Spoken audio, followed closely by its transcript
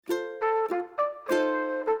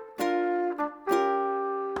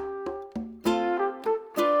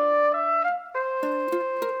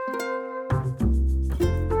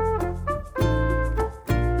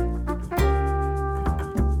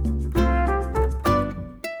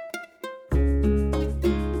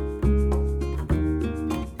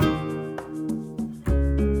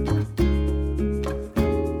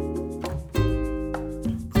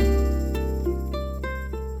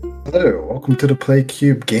Hello, welcome to the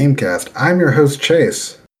PlayCube Gamecast. I'm your host,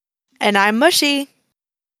 Chase, And I'm Mushy.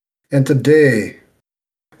 and today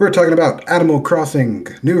we're talking about Animal Crossing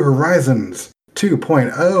New Horizons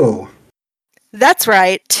 2.0, That's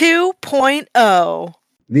right, 2.0.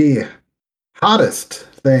 the hottest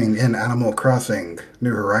thing in Animal Crossing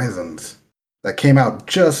New Horizons that came out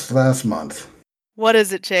just last month. What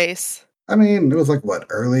is it, Chase? I mean, it was like, what,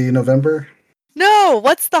 early November? No,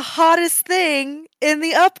 what's the hottest thing in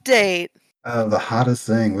the update? The hottest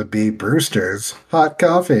thing would be Brewster's hot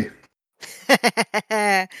coffee.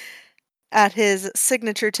 At his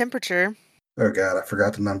signature temperature. Oh god, I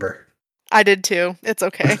forgot the number. I did too. It's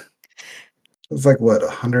okay. It's like, what,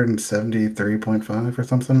 173.5 or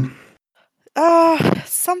something?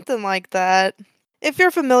 Something like that. If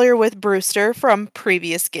you're familiar with Brewster from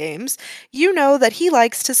previous games, you know that he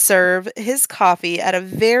likes to serve his coffee at a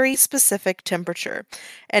very specific temperature,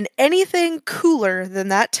 and anything cooler than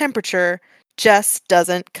that temperature just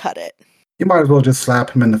doesn't cut it. You might as well just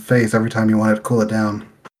slap him in the face every time you want to cool it down.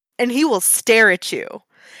 And he will stare at you.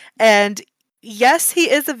 And yes,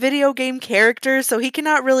 he is a video game character, so he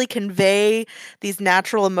cannot really convey these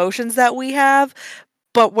natural emotions that we have.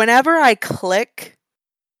 But whenever I click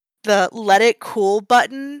the let it cool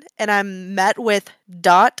button and I'm met with ...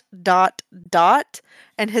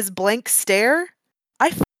 and his blank stare,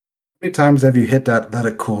 How many times have you hit that let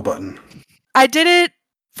it cool button? I did it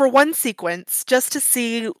for one sequence just to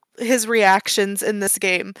see his reactions in this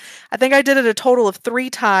game. I think I did it a total of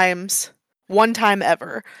 3 times, one time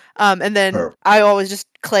ever. And then I always just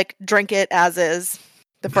click drink it as is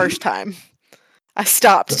the first time. I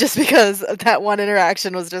stopped just because that one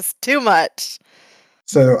interaction was just too much.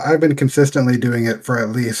 So I've been consistently doing it for at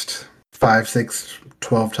least 5, 6,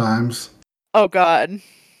 12 times. Oh god.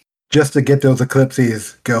 Just to get those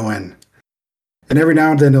eclipses going. And every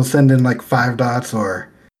now and then he'll send in like 5 dots or ...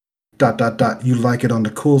 You like it on the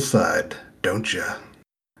cool side, don't ya?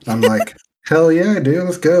 I'm like, hell yeah, I do,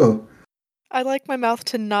 let's go. I like my mouth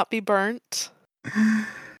to not be burnt.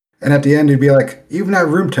 And at the end he'd be like, even at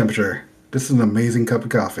room temperature, this is an amazing cup of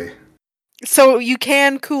coffee. So you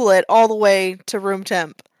can cool it all the way to room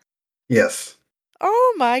temp? Yes.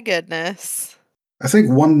 Oh my goodness. I think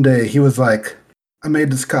one day he was like, I made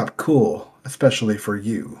this cup cool, especially for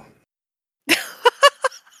you.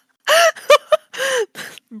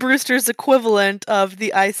 Brewster's equivalent of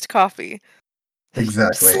the iced coffee.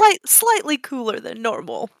 Exactly. Slightly cooler than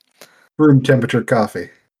normal. Room temperature coffee.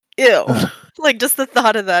 Ew. Like, just the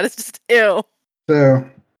thought of that is just ew. So,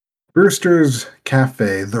 Brewster's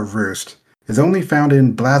Cafe, The Roost, is only found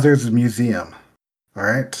in Blazer's Museum.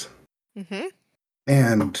 Alright? Mm-hmm.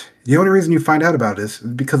 And the only reason you find out about this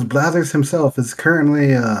is because Blazers himself is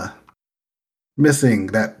currently, missing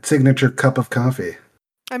that signature cup of coffee.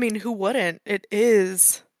 I mean, who wouldn't? It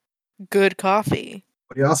is good coffee.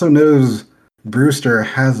 But he also knows Brewster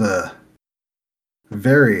has a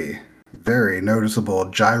very, very noticeable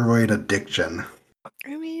gyroid addiction.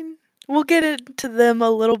 I mean, we'll get into them a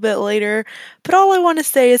little bit later, but all I want to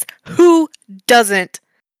say is, who doesn't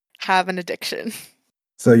have an addiction?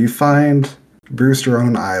 So you find Brewster on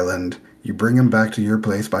an island, you bring him back to your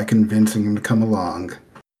place by convincing him to come along,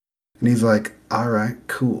 and he's like, alright,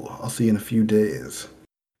 cool, I'll see you in a few days.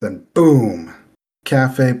 Then boom!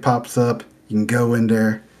 Cafe pops up, you can go in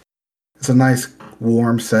there. It's a nice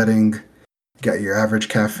warm setting. You got your average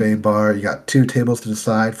cafe bar, you got 2 tables to the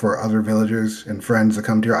side for other villagers and friends that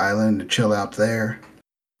come to your island and chill out there.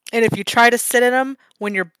 And if you try to sit in them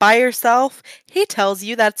when you're by yourself, he tells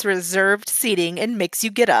you that's reserved seating and makes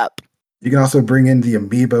you get up. You can also bring in the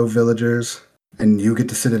amiibo villagers, and you get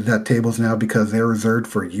to sit at that tables now because they're reserved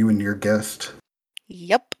for you and your guest.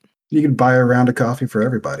 Yep. You can buy a round of coffee for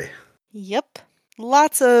everybody. Yep.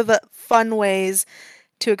 Lots of fun ways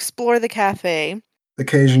to explore the cafe.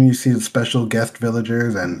 Occasionally you see the special guest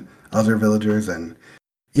villagers and other villagers, and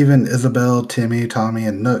even Isabelle, Timmy, Tommy,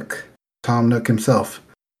 and Nook. Tom Nook himself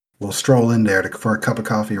will stroll in there for a cup of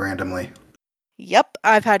coffee randomly. Yep,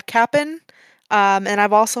 I've had Cap'n, and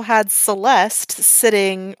I've also had Celeste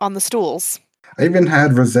sitting on the stools. I even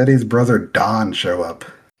had Rossetti's brother Don show up.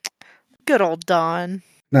 Good old Don.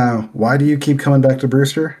 Now, why do you keep coming back to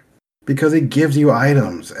Brewster? Because he gives you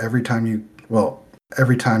items every time you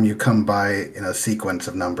come by in a sequence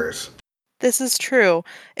of numbers. This is true.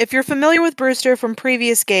 If you're familiar with Brewster from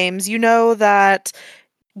previous games, you know that,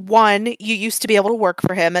 one, you used to be able to work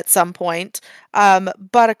for him at some point,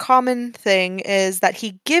 but a common thing is that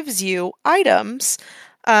he gives you items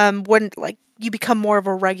when, like, you become more of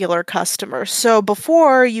a regular customer. So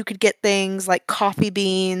before, you could get things like coffee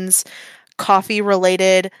beans,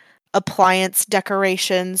 coffee-related appliance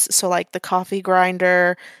decorations, so like the coffee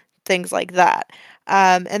grinder, things like that.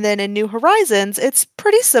 And then in New Horizons, it's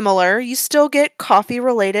pretty similar. You still get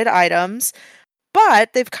coffee-related items,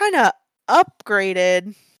 but they've kind of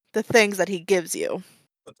upgraded the things that he gives you.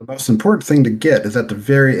 But the most important thing to get is at the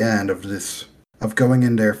very end of this, of going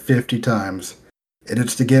in there 50 times, and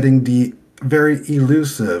it's to getting the very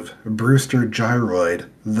elusive Brewster Gyroid,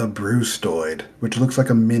 the Brewstoid, which looks like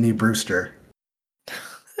a mini Brewster.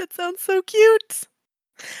 That sounds so cute.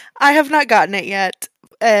 I have not gotten it yet,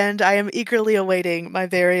 and I am eagerly awaiting my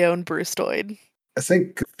very own Brewstoid. I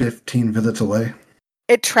think 15 visits away.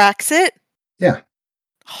 It tracks it? Yeah.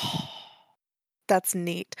 That's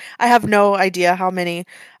neat. I have no idea how many.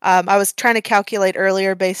 I was trying to calculate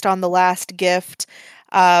earlier based on the last gift,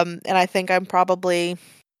 and I think I'm probably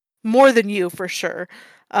more than you for sure.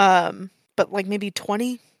 But like maybe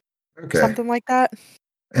 20? Okay. Something like that.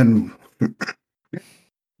 And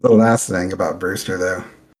the last thing about Brewster, though,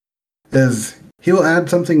 is he'll add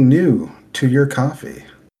something new to your coffee.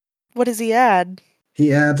 What does he add?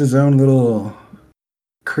 He adds his own little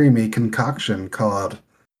creamy concoction called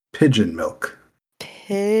pigeon milk.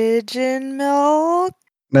 Pigeon milk?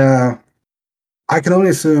 Now, I can only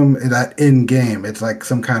assume that in-game it's like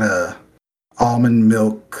some kind of almond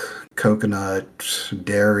milk, coconut,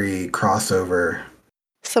 dairy crossover.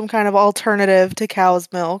 Some kind of alternative to cow's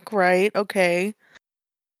milk, right? Okay.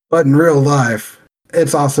 But in real life,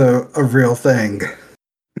 it's also a real thing.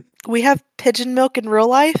 We have pigeon milk in real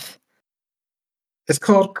life? It's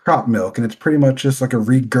called crop milk, and it's pretty much just like a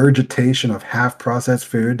regurgitation of half-processed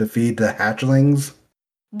food to feed the hatchlings.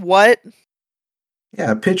 What?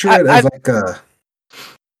 Yeah, picture it as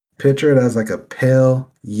like a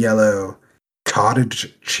pale yellow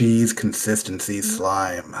cottage cheese consistency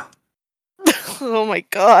slime. Oh my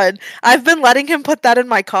god. I've been letting him put that in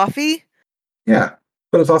my coffee? Yeah,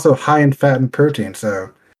 but it's also high in fat and protein, so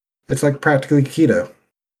it's like practically keto.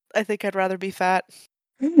 I think I'd rather be fat.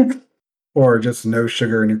 Or just no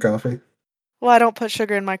sugar in your coffee. Well, I don't put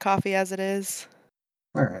sugar in my coffee as it is.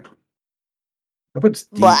 Alright. I put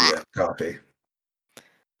stevia in coffee.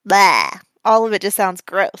 Blah. All of it just sounds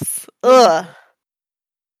gross. Ugh.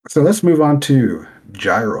 So let's move on to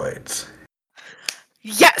gyroids.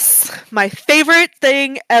 Yes! My favorite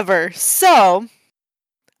thing ever. So,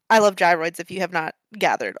 I love gyroids if you have not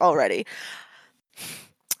gathered already.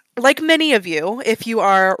 Like many of you, if you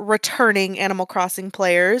are returning Animal Crossing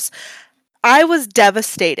players, I was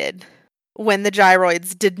devastated when the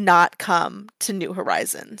gyroids did not come to New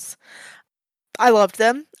Horizons. I loved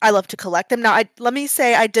them. I love to collect them. Now, let me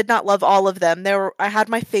say I did not love all of them. I had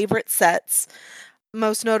my favorite sets,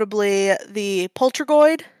 most notably the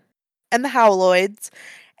Poltergoid and the Howloids.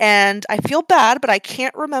 And I feel bad, but I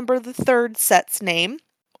can't remember the third set's name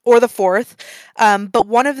or the fourth. But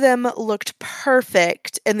one of them looked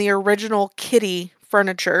perfect in the original Kitty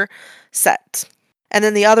furniture set. And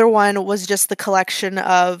then the other one was just the collection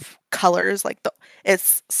of colors, like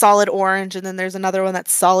it's solid orange, and then there's another one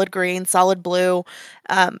that's solid green, solid blue,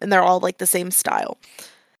 and they're all like the same style.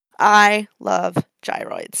 I love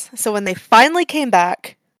gyroids. So when they finally came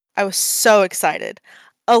back, I was so excited.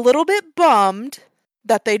 A little bit bummed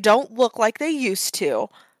that they don't look like they used to,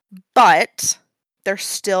 but they're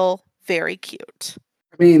still very cute.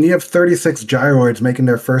 I mean, you have 36 gyroids making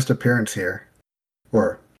their first appearance here.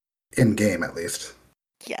 Or in-game, at least.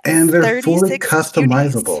 Yes, and they're fully 36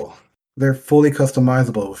 customizable. cuties. They're fully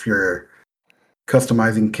customizable with your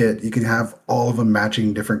customizing kit. You can have all of them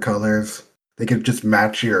matching different colors. They could just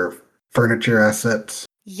match your furniture assets.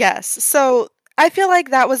 Yes, so I feel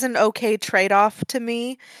like that was an okay trade-off to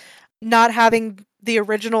me, not having the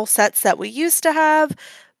original sets that we used to have,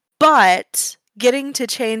 but getting to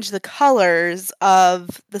change the colors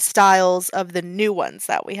of the styles of the new ones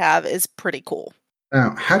that we have is pretty cool.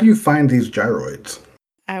 Now, how do you find these gyroids?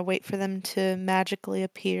 I wait for them to magically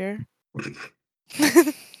appear. Well,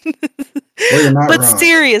 you're not but wrong.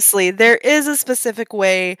 Seriously, there is a specific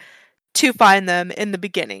way to find them in the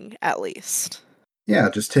beginning, at least. Yeah,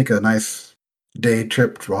 just take a nice day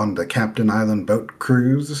trip on the Captain Island boat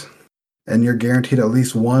cruise, and you're guaranteed at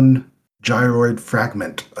least one gyroid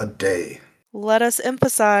fragment a day. Let us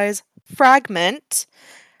emphasize fragment.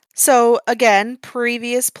 So again,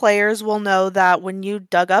 previous players will know that when you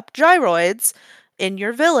dug up gyroids in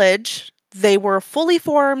your village, they were fully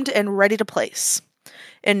formed and ready to place.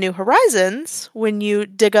 In New Horizons, when you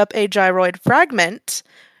dig up a gyroid fragment,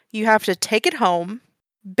 you have to take it home,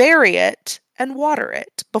 bury it, and water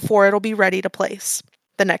it before it'll be ready to place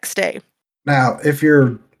the next day. Now, if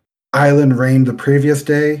your island rained the previous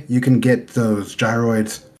day, you can get those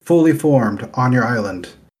gyroids fully formed on your island.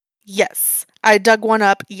 Yes. I dug one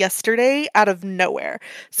up yesterday out of nowhere.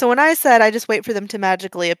 So when I said I just wait for them to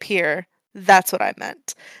magically appear, that's what I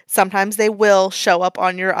meant. Sometimes they will show up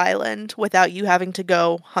on your island without you having to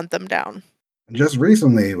go hunt them down. Just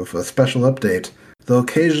recently, with a special update, they'll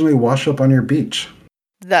occasionally wash up on your beach.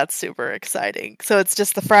 That's super exciting. So it's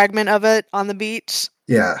just the fragment of it on the beach?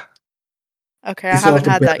 Yeah. Okay, You I still have haven't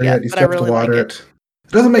to had that bury yet, it, you but I still have to really like water it. it.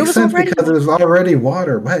 It doesn't make was sense already because there's already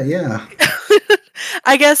water. Wet, yeah.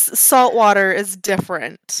 I guess salt water is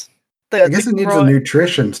different. I guess it needs the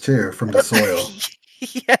nutritions too from the soil.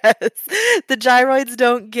 Yes. The gyroids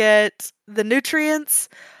don't get the nutrients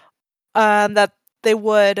that they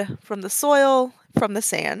would from the soil, from the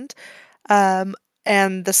sand.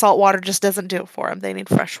 And the salt water just doesn't do it for them. They need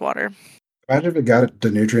fresh water. Imagine if it got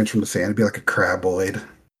the nutrients from the sand, it'd be like a craboid.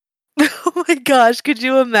 Oh my gosh, could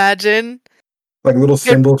you imagine? Like little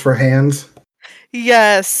symbols for hands.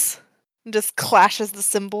 Yes. Just clashes the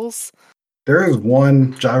symbols. There is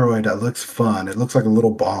one gyroid that looks fun. It looks like a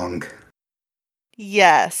little bong.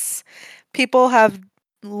 Yes. People have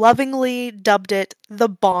lovingly dubbed it the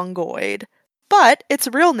Bongoid, but its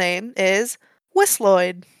real name is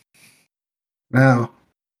Whistloid. Now,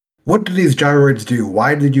 what do these gyroids do?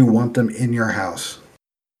 Why did you want them in your house?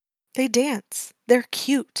 They dance. They're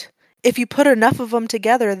cute. If you put enough of them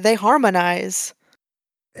together, they harmonize.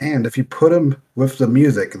 And if you put them with the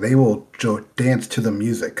music, they will dance to the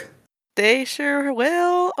music. They sure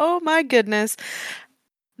will. Oh my goodness.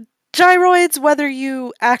 Gyroids, whether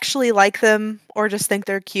you actually like them or just think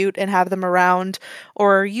they're cute and have them around,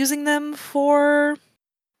 or using them for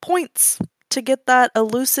points to get that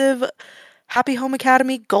elusive Happy Home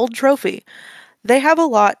Academy gold trophy. They have a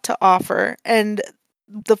lot to offer, and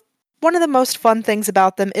one of the most fun things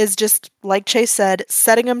about them is just, like Chase said,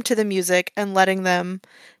 setting them to the music and letting them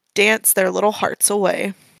dance their little hearts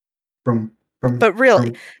away. But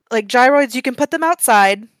really, like gyroids, you can put them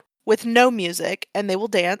outside with no music and they will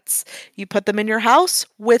dance. You put them in your house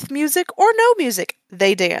with music or no music,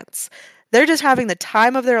 they dance. They're just having the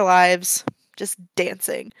time of their lives, just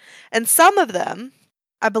dancing. And some of them,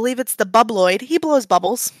 I believe it's the Bubbloid, he blows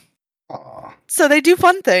bubbles. Aww. So they do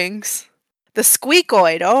fun things. The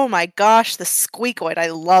Squeakoid, oh my gosh, the Squeakoid, I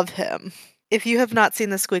love him. If you have not seen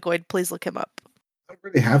the Squeakoid, please look him up. I don't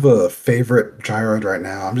really have a favorite gyroid right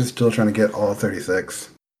now. I'm just still trying to get all 36.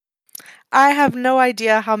 I have no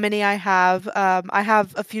idea how many I have. I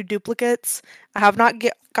have a few duplicates. I have not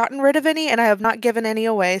gotten rid of any, and I have not given any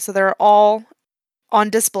away, so they're all on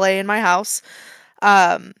display in my house.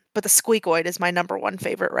 But the Squeakoid is my number one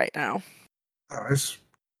favorite right now. I just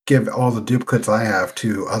give all the duplicates I have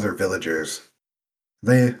to other villagers.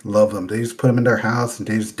 They love them. They just put them in their house and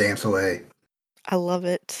they just dance away. I love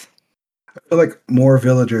it. I feel like more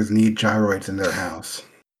villagers need gyroids in their house.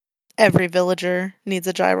 Every villager needs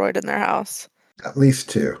a gyroid in their house. At least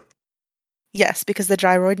 2. Yes, because the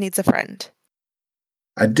gyroid needs a friend.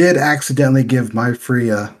 I did accidentally give my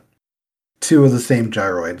Freya 2 of the same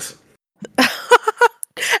gyroids.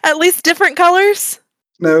 At least different colors?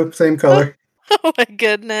 No, same color. Oh my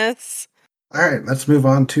goodness. Alright, let's move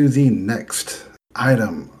on to the next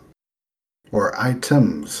item. Or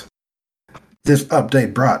items. This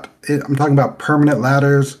update brought. I'm talking about permanent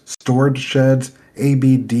ladders, storage sheds,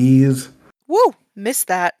 ABDs. Woo! Missed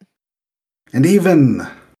that. And even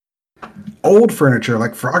old furniture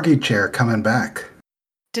like Froggy Chair coming back.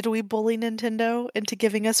 Did we bully Nintendo into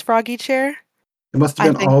giving us Froggy Chair? It must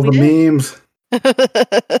have been all the memes.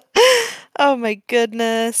 Oh my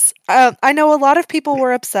goodness. I know a lot of people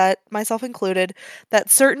were upset, myself included,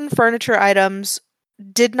 that certain furniture items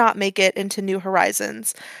did not make it into New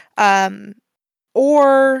Horizons.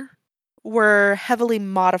 Or were heavily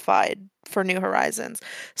modified for New Horizons.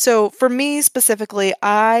 So for me specifically,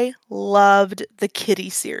 I loved the Kitty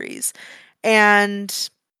series. And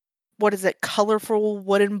what is it? Colorful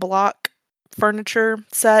wooden block furniture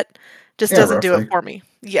set just doesn't do it for me.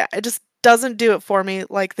 Yeah, it just doesn't do it for me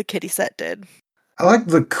like the Kitty set did. I like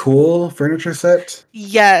the cool furniture set.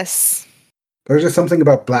 Yes. There's just something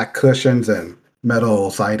about black cushions and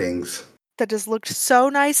metal sidings. That just looked so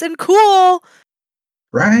nice and cool.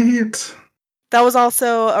 Right? That was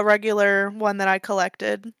also a regular one that I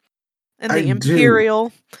collected. And the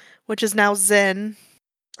Imperial, which is now Zen.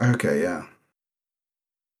 Okay, yeah.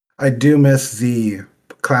 I do miss the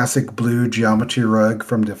classic blue geometry rug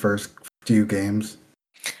from the first few games.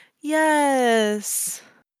 Yes.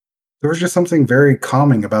 There was just something very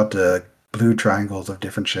calming about the blue triangles of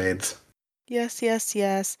different shades. Yes, yes,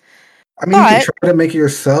 yes. I mean, you can try to make it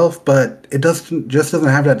yourself, but it doesn't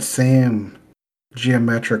have that same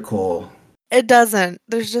geometrical. It doesn't.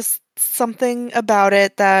 There's just something about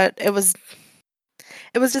it that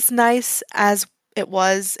It was just nice as it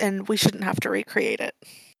was, and we shouldn't have to recreate it.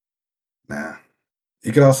 Nah.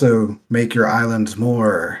 You could also make your islands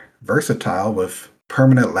more versatile with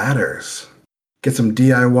permanent ladders. Get some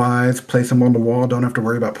DIYs, place them on the wall. Don't have to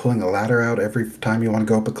worry about pulling a ladder out every time you want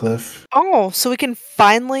to go up a cliff. Oh, so we can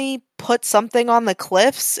finally put something on the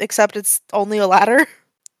cliffs, except it's only a ladder?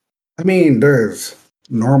 I mean, there's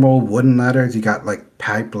normal wooden ladders. You got like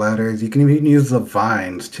pipe ladders. You can even use the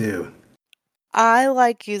vines too. I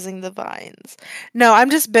like using the vines. No, I'm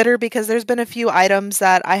just bitter because there's been a few items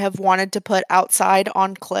that I have wanted to put outside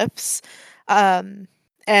on cliffs. Um,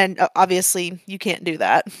 and obviously you can't do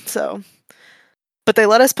that. So, but they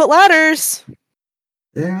let us put ladders.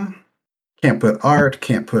 Yeah. Can't put art,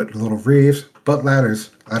 can't put little reefs, but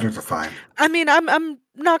ladders. Ladders are fine. I mean, I'm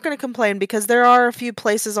not going to complain because there are a few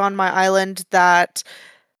places on my island that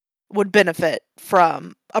would benefit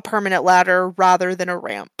from a permanent ladder rather than a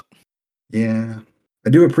ramp. Yeah. I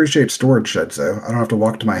do appreciate storage sheds though. I don't have to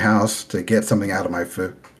walk to my house to get something out of my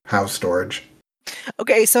house storage.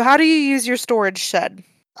 Okay, so how do you use your storage shed?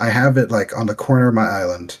 I have it like on the corner of my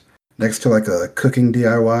island, next to like a cooking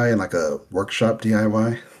DIY and like a workshop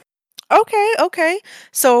DIY. Okay, okay.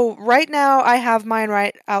 So right now I have mine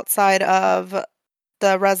right outside of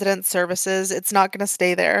the resident services. It's not going to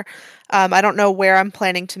stay there. I don't know where I'm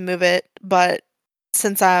planning to move it, but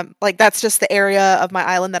since I'm like that's just the area of my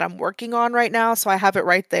island that I'm working on right now, so I have it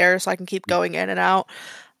right there so I can keep going in and out.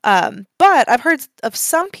 But I've heard of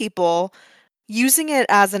some people using it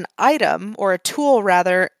as an item or a tool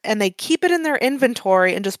rather, and they keep it in their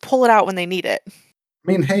inventory and just pull it out when they need it. I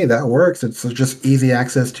mean, hey, that works. It's just easy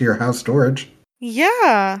access to your house storage.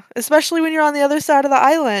 Yeah, especially when you're on the other side of the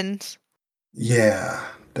island. Yeah,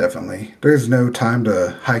 definitely. There's no time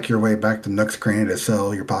to hike your way back to Nook's Cranny to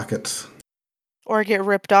sell your pockets. Or get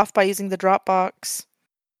ripped off by using the Dropbox.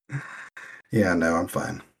 Yeah, no, I'm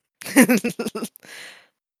fine.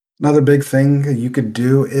 Another big thing you could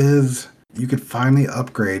do is you could finally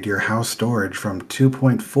upgrade your house storage from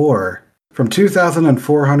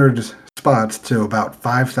 2,400 spots to about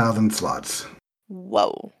 5,000 slots.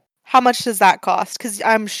 Whoa. How much does that cost? Because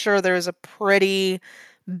I'm sure there's a pretty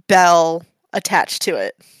bell attached to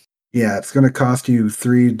it. Yeah, it's going to cost you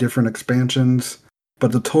 3 different expansions,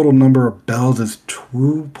 but the total number of bells is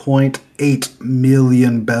 2.8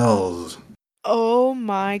 million bells. Oh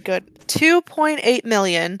my good. 2.8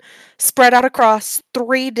 million spread out across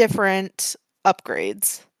 3 different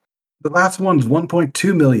upgrades. The last one's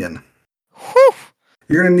 1.2 million. Whew.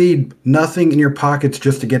 You're going to need nothing in your pockets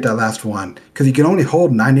just to get that last one, because you can only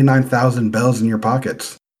hold 99,000 bells in your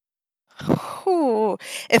pockets. Whew.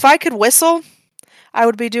 If I could whistle, I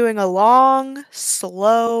would be doing a long,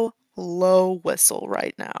 slow, low whistle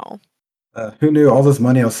right now. Who knew all this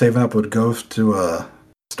money I was saving up would go to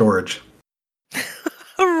storage?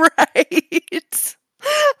 Right.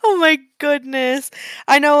 Oh my goodness.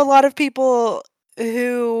 I know a lot of people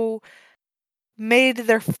who made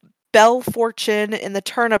their bell fortune in the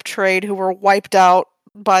turnip trade who were wiped out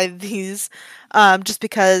by these just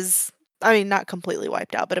because, I mean, not completely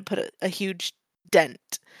wiped out, but it put a huge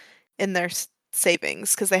dent in their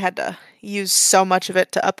savings because they had to use so much of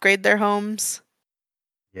it to upgrade their homes.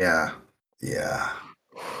 Yeah. Yeah.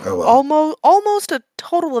 Oh well. Almost a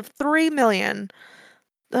total of 3 million.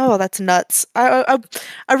 Oh, that's nuts. I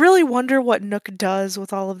really wonder what Nook does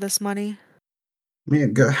with all of this money. I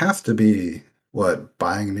mean, it has to be, what,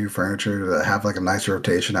 buying new furniture to have like a nice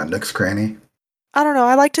rotation at Nook's Cranny? I don't know.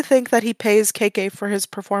 I like to think that he pays KK for his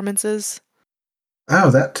performances. Oh,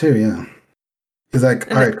 that too, yeah. He's like,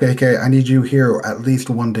 And all right, KK, I need you here at least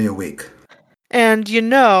one day a week. and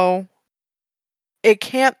it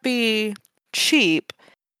can't be cheap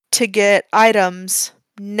to get items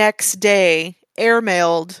next day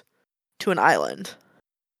airmailed to an island.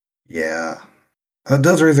 Yeah. That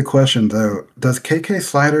does raise a question, though. Does KK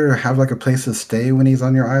Slider have like a place to stay when he's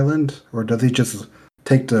on your island? Or does he just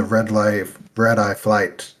take the red eye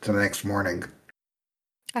flight to the next morning?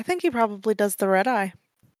 I think he probably does the red eye.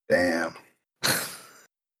 Damn.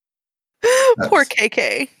 Poor That's,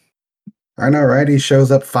 KK. I know, right? He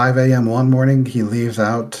shows up 5 a.m. one morning, he leaves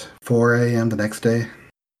out 4 a.m. the next day.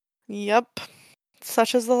 Yep.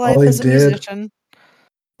 Such is the All life he as a did, musician.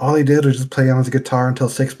 all he did was just play on his guitar until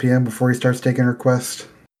 6 p.m. before he starts taking requests.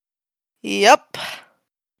 Yep.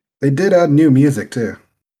 They did add new music too.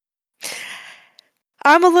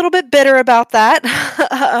 I'm a little bit bitter about that.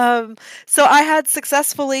 So I had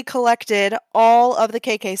successfully collected all of the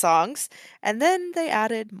KK songs, and then they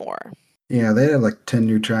added more. Yeah, they had like 10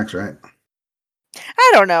 new tracks, right? I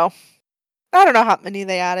don't know. I don't know how many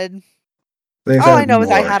they added. They've All I added know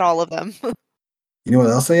is I more. had all of them. You know what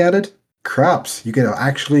else they added? Crops. You can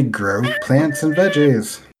actually grow plants and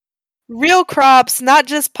veggies. Real crops, not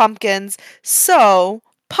just pumpkins. So,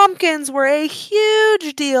 pumpkins were a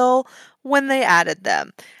huge deal when they added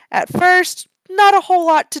them. At first, not a whole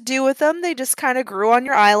lot to do with them. They just kind of grew on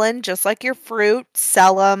your island, just like your fruit.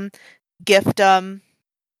 Sell them, gift them,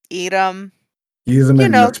 eat them. Use them You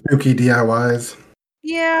in know, spooky DIYs.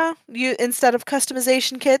 yeah, you instead of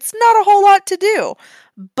customization kits, not a whole lot to do.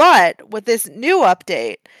 But with this new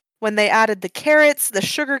update, when they added the carrots, the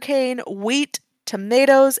sugarcane, wheat,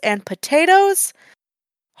 tomatoes, and potatoes,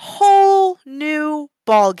 whole new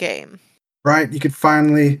ball game. Right? You could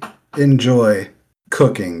finally enjoy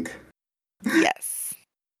cooking. Yes. You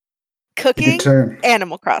could Cooking turn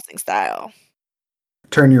Animal Crossing style.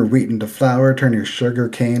 your wheat into flour, turn your sugar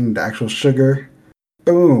cane into actual sugar.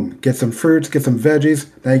 Boom! Get some fruits, get some veggies.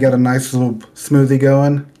 Now you got a nice little smoothie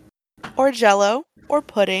going. Or jello, or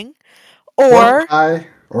pudding, Or or pie,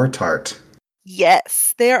 or tart.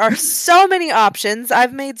 yes, there are so many options.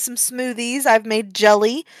 I've made some smoothies, I've made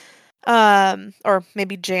jelly, or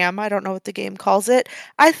maybe jam, I don't know what the game calls it.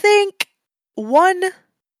 I think one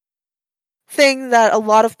thing that a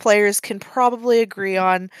lot of players can probably agree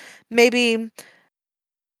on, maybe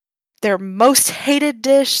their most hated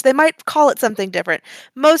dish, they might call it something different.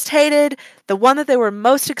 Most hated, the one that they were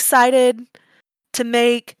most excited to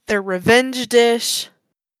make, their revenge dish.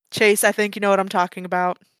 Chase, I think you know what I'm talking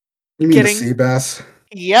about. You mean the Getting, sea bass?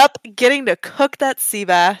 yep, getting to cook that sea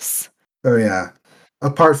bass. Oh yeah.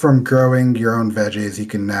 Apart from growing your own veggies, you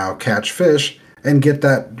can now catch fish and get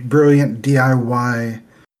that brilliant DIY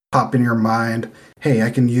pop in your mind. Hey, I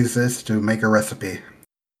can use this to make a recipe.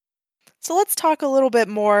 So let's talk a little bit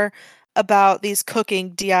more about these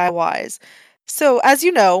cooking DIYs. So, as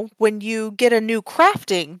you know, when you get a new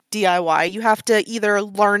crafting DIY, you have to either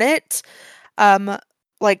learn it, um,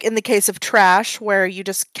 like in the case of trash, where you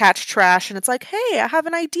just catch trash and it's like, hey, I have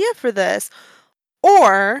an idea for this.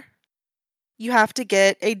 Or you have to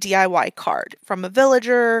get a DIY card from a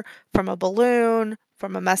villager, from a balloon,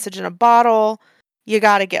 from a message in a bottle. You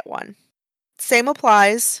got to get one. Same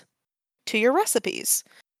applies to your recipes.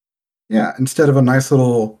 Yeah, instead of a nice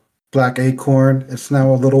little black acorn, it's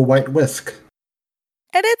now a little white whisk.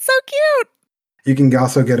 And it's so cute. You can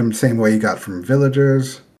also get them the same way you got from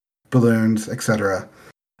villagers, balloons, etc.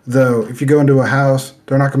 Though, if you go into a house,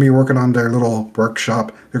 they're not going to be working on their little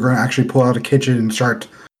workshop. They're going to actually pull out a kitchen and start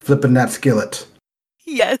flipping that skillet.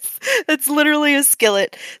 Yes, that's literally a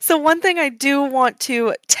skillet. So one thing I do want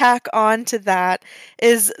to tack on to that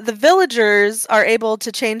is the villagers are able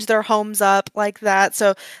to change their homes up like that.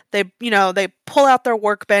 So they pull out their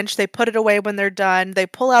workbench, they put it away when they're done. They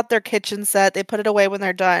pull out their kitchen set, they put it away when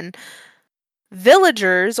they're done.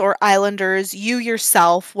 Villagers or islanders, you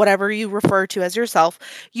yourself, whatever you refer to as yourself,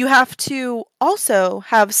 you have to also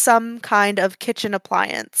have some kind of kitchen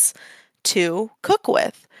appliance to cook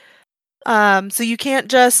with. So you can't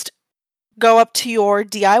just go up to your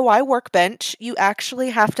DIY workbench. You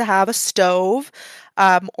actually have to have a stove,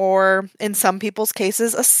 or in some people's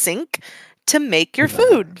cases, a sink to make your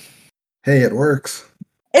food. Hey, it works.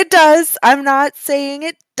 It does. I'm not saying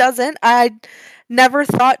it doesn't. I never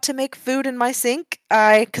thought to make food in my sink,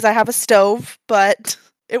 because I have a stove, but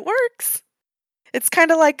it works. It's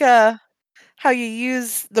kind of like how you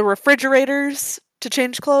use the refrigerators to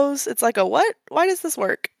change clothes. It's like a what? Why does this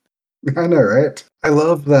work? I know, right? I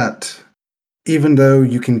love that even though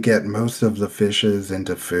you can get most of the fishes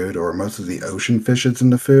into food, or most of the ocean fishes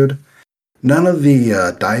into food, none of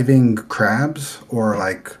the diving crabs or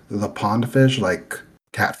like the pond fish, like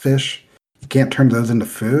catfish, you can't turn those into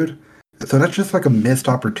food. So that's just like a missed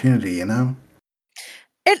opportunity, you know?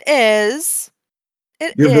 It is.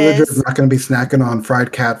 It Your villager's is. not going to be snacking on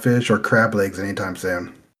fried catfish or crab legs anytime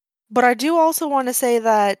soon. But I do also want to say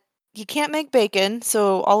that you can't make bacon,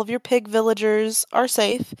 so all of your pig villagers are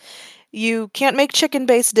safe. You can't make chicken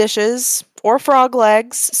based dishes or frog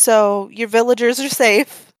legs, so your villagers are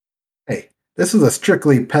safe. Hey, this is a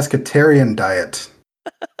strictly pescatarian diet.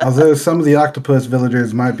 Although some of the octopus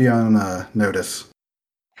villagers might be on notice.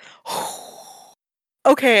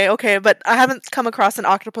 Okay, but I haven't come across an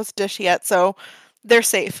octopus dish yet, so they're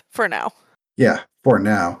safe for now. Yeah, for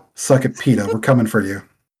now. Suck it, PETA. We're coming for you.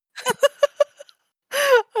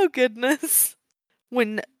 Oh, goodness.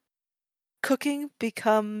 When cooking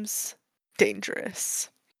becomes dangerous,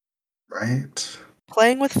 Right?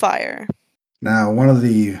 playing with fire. Now, one of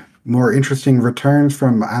the more interesting returns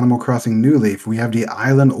from Animal Crossing New Leaf, we have the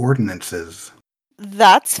island ordinances.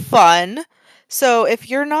 That's fun. So if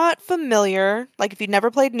you're not familiar, like if you've never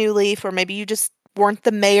played New Leaf or maybe you just weren't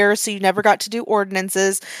the mayor, so you never got to do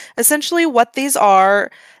ordinances. Essentially, what these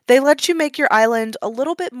are, they let you make your island a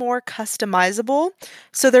little bit more customizable.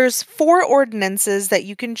 So there's 4 ordinances that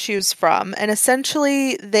you can choose from, and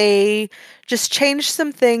essentially they just change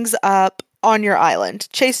some things up on your island.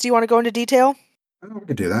 Chase, do you want to go into detail? Oh, we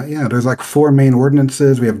could do that. Yeah, there's like 4 main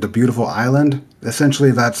ordinances. We have the beautiful island.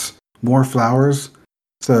 Essentially, that's more flowers.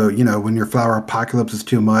 So, when your flower apocalypse is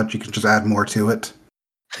too much, you can just add more to it.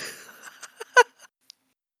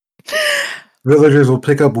 Villagers will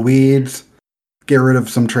pick up weeds, get rid of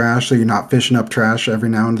some trash so you're not fishing up trash every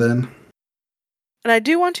now and then. And I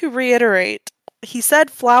do want to reiterate, he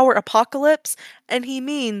said flower apocalypse, and he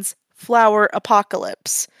means flower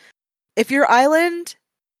apocalypse. If your island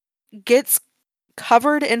gets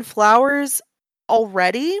covered in flowers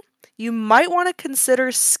already, you might want to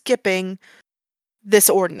consider skipping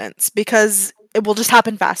this ordinance because it will just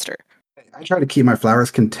happen faster. I try to keep my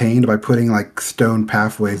flowers contained by putting like stone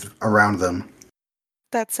pathways around them.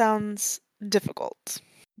 That sounds difficult.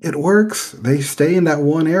 It works. They stay in that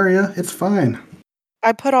one area. It's fine.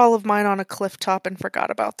 I put all of mine on a cliff top and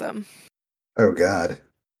forgot about them. Oh, God.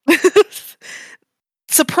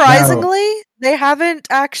 Surprisingly, they haven't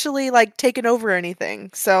actually taken over anything,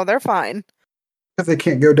 so they're fine. Because they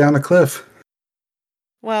can't go down a cliff.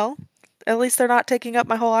 Well, at least they're not taking up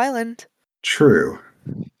my whole island. True.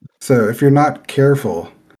 So if you're not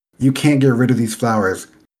careful, you can't get rid of these flowers.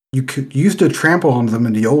 You used to trample on them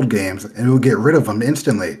in the old games, and it would get rid of them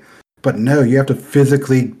instantly. But no, you have to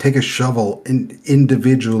physically take a shovel and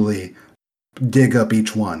individually dig up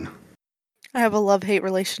each one. I have a love-hate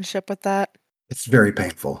relationship with that. It's very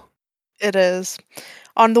painful. It is.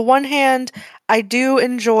 On the one hand, I do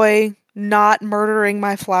enjoy not murdering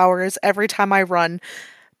my flowers every time I run,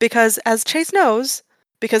 because as Chase knows,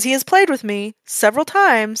 because he has played with me several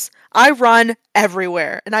times, I run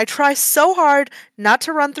everywhere, and I try so hard not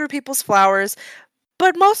to run through people's flowers,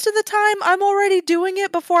 but most of the time I'm already doing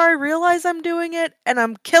it before I realize I'm doing it, and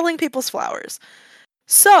I'm killing people's flowers.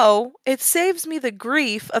 So, it saves me the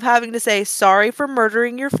grief of having to say sorry for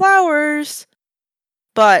murdering your flowers.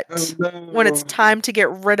 But when it's time to get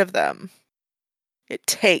rid of them, it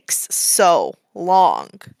takes so long.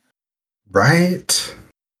 Right?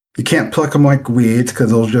 You can't pluck them like weeds because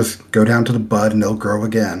they'll just go down to the bud and they'll grow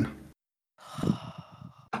again. Yep.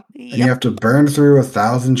 And you have to burn through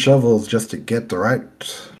 1,000 shovels just to get the right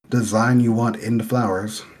design you want in the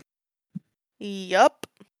flowers. Yup.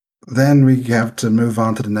 Then we have to move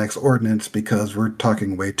on to the next ordinance because we're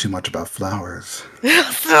talking way too much about flowers.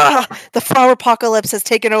 The flower apocalypse has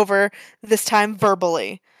taken over, this time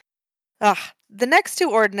verbally. The next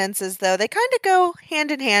 2 ordinances, though, they kind of go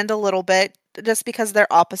hand in hand a little bit, just because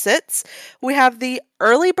they're opposites. We have the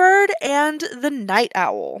early bird and the night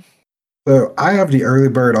owl. So I have the early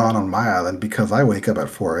bird on my island because I wake up at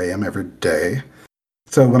 4 a.m. every day.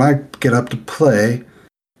 So when I get up to play,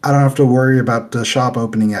 I don't have to worry about the shop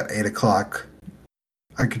opening at 8 o'clock.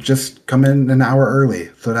 I could just come in an hour early,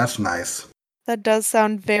 so that's nice. That does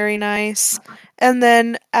sound very nice. And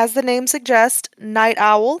then, as the name suggests, Night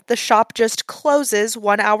Owl, the shop just closes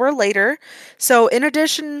 1 hour later. So in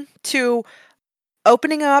addition to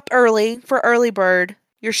opening up early for early bird,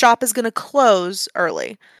 your shop is going to close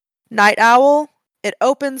early. Night Owl, it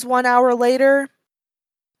opens 1 hour later,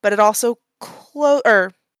 but it also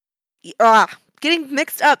getting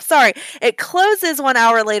mixed up. Sorry. It closes 1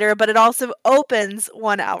 hour later, but it also opens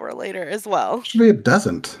 1 hour later as well. Actually, it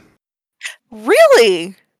doesn't.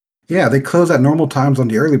 Really? Yeah, they close at normal times on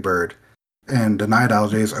the early bird, and the night owl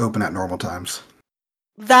days open at normal times.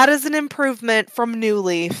 That is an improvement from New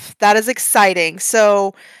Leaf. That is exciting.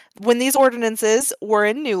 So, when these ordinances were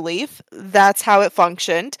in New Leaf, that's how it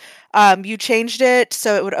functioned. You changed it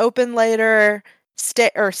so it would open later,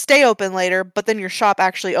 stay open later, but then your shop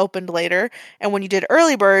actually opened later. And when you did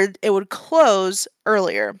early bird, it would close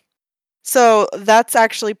earlier. So that's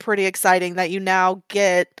actually pretty exciting that you now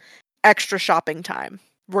get extra shopping time,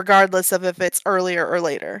 regardless of if it's earlier or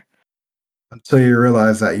later. Until you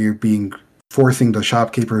realize that you're forcing the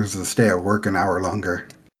shopkeepers to stay at work an hour longer.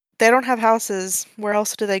 They don't have houses. Where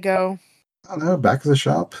else do they go? I don't know, back to the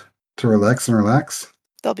shop to relax.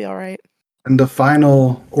 They'll be all right. And the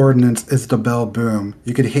final ordinance is the Bell Boom.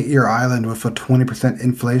 You could hit your island with a 20%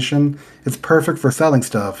 inflation. It's perfect for selling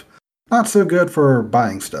stuff. Not so good for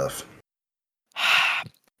buying stuff.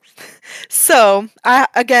 So, I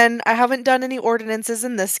haven't done any ordinances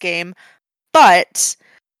in this game, but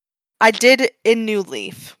I did in New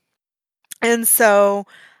Leaf. And so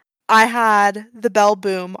I had the Bell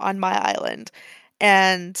Boom on my island.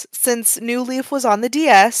 And since New Leaf was on the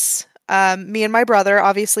DS, me and my brother,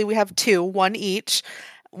 obviously we have 2, 1 each.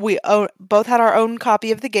 both had our own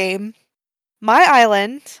copy of the game. My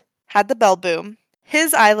island had the bell boom.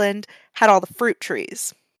 His island had all the fruit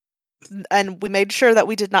trees. And we made sure that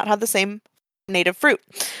we did not have the same native fruit.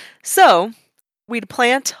 So we'd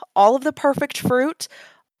plant all of the perfect fruit,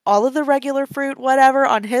 all of the regular fruit, whatever,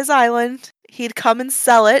 on his island. He'd come and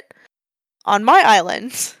sell it on my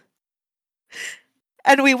island.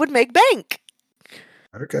 And we would make bank.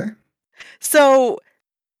 Okay. So,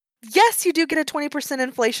 yes, you do get a 20%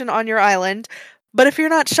 inflation on your island, but if you're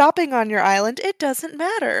not shopping on your island, it doesn't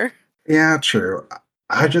matter. Yeah, true.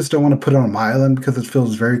 I just don't want to put it on my island because it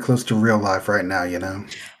feels very close to real life right now, you know?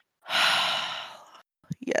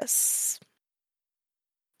 Yes.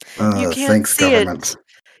 You can't Thanks, see government. it.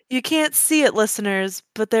 You can't see it, listeners,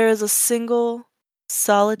 but there is a single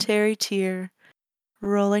solitary tear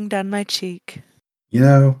rolling down my cheek. You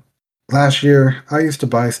know, last year I used to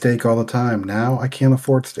buy steak all the time. Now I can't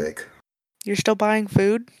afford steak. You're still buying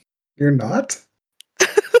food? You're not?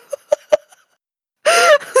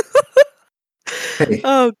 Hey,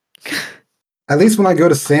 Oh, at least when I go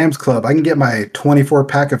to Sam's Club, I can get my 24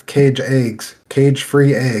 pack of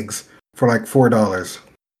cage-free eggs, for like $4.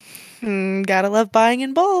 gotta love buying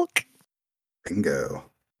in bulk. Bingo.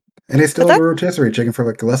 And they still But have a rotisserie chicken for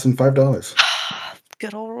like less than $5.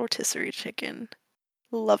 good old rotisserie chicken.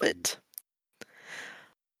 Love it.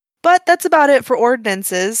 But that's about it for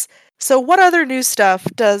ordinances. So what other new stuff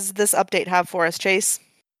does this update have for us, Chase?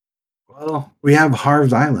 Well, we have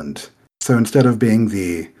Harv's Island. So instead of being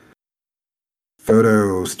the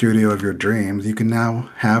photo studio of your dreams, you can now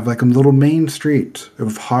have like a little main street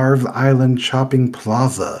of Harv's Island Shopping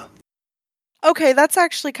Plaza. Okay, that's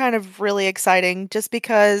actually kind of really exciting just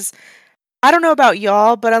because I don't know about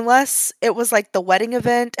y'all, but unless it was like the wedding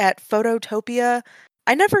event at Phototopia,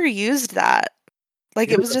 I never used that. Like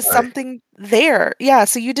it Neither was did just I. something there. Yeah,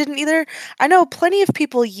 so you didn't either. I know plenty of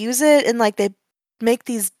people use it and like they make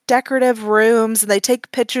these decorative rooms and they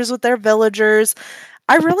take pictures with their villagers.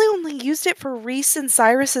 I really only used it for Reese and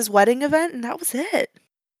Cyrus's wedding event and that was it.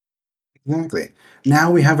 Exactly.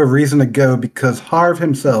 Now we have a reason to go because Harv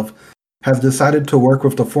himself has decided to work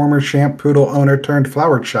with the former Shampoodle owner turned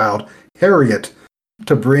flower child, Harriet,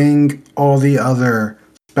 to bring all the other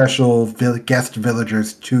special guest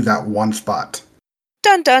villagers to that one spot.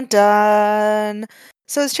 Dun dun dun.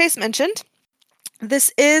 So as Chase mentioned,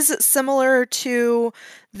 this is similar to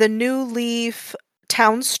the New Leaf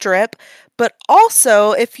town strip, but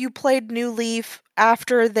also if you played New Leaf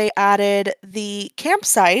after they added the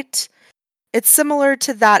campsite, it's similar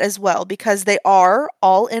to that as well because they are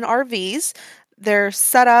all in RVs. They're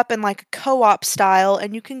set up in like a co-op style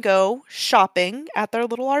and you can go shopping at their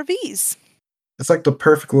little RVs. It's like the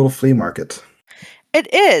perfect little flea market.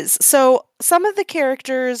 It is. So some of the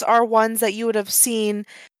characters are ones that you would have seen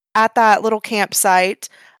at that little campsite.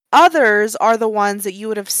 Others are the ones that you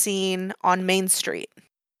would have seen on Main Street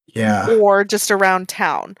Yeah. or just around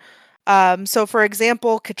town. So for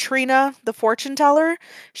example, Katrina, the fortune teller,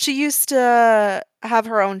 she used to have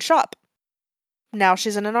her own shop. Now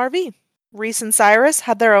she's in an RV. Reese and Cyrus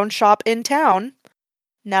had their own shop in town.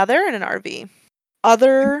 Now they're in an RV.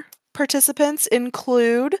 Other participants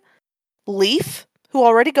include Leaf, who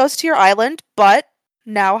already goes to your island, but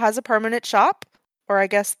now has a permanent shop, or I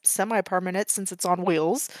guess semi-permanent since it's on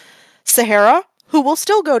wheels. Sahara, who will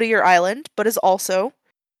still go to your island, but is also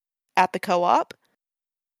at the co-op.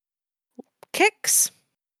 Kix,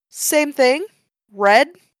 same thing. Red,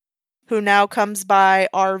 who now comes by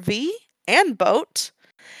RV and boat.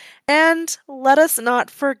 And let us not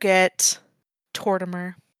forget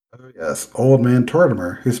Tortimer. Oh, yes. Old Man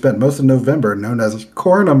Tortimer, who spent most of November known as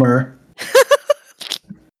Cornimer.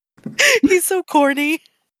 He's so corny.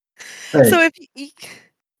 Hey, So if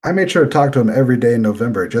I made sure to talk to him every day in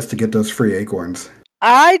November just to get those free acorns.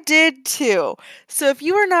 I did too. So if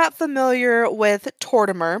you are not familiar with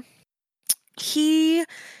Tortimer, he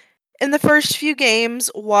in the first few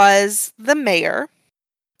games was the mayor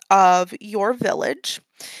of your village.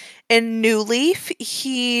 In New Leaf,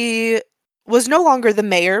 he was no longer the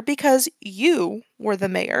mayor because you were the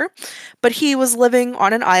mayor, but he was living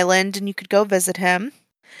on an island and you could go visit him.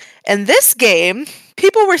 In this game,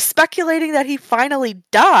 people were speculating that he finally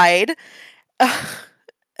died.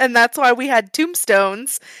 And that's why we had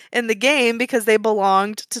tombstones in the game because they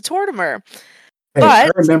belonged to Tortimer. Hey,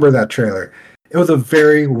 I remember that trailer. It was a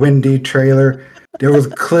very windy trailer. There was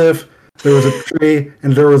a cliff, there was a tree,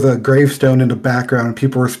 and there was a gravestone in the background.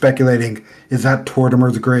 People were speculating, is that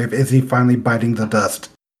Tortimer's grave? Is he finally biting the dust?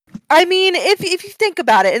 I mean, if you think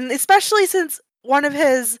about it, and especially since one of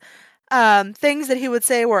his things that he would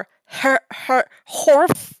say were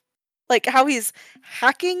horf, like how he's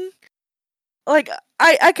hacking like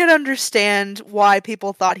I could understand why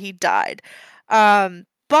people thought he died.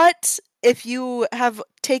 But if you have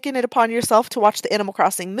taken it upon yourself to watch the Animal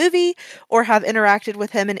Crossing movie or have interacted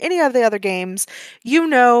with him in any of the other games, you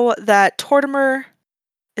know that Tortimer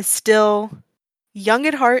is still young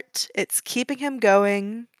at heart. It's keeping him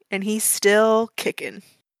going, and he's still kicking.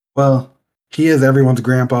 Well, he is everyone's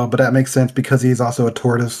grandpa, but that makes sense because he's also a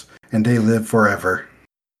tortoise and they live forever.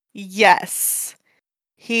 Yes,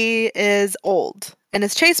 he is old. And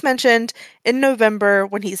as Chase mentioned, in November,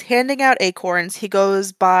 when he's handing out acorns, he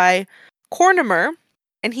goes by Cornimer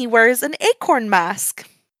and he wears an acorn mask,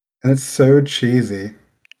 And it's so cheesy.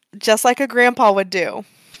 just like a grandpa would do.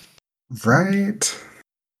 Right?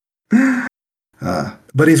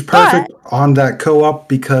 But he's But, perfect on that co-op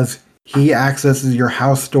because he accesses your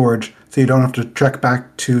house storage so you don't have to trek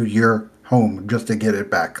back to your home just to get it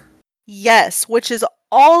back. yes, which is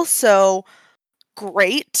also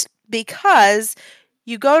great because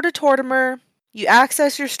you go to Tortimer, you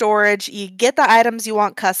access your storage, you get the items you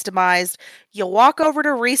want customized, you walk over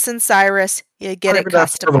to Reese and Cyrus, you get Not it even that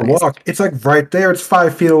far of a customized. walk. It's like right there. It's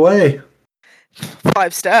 5 feet away.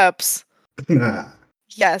 5 steps.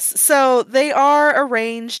 Yes, so they are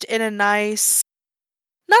arranged in a nice,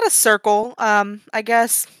 not a circle, I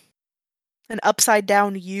guess an upside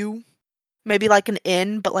down U, maybe like an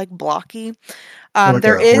N, but like blocky. Or like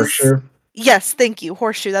There a is, horseshoe. yes, thank you,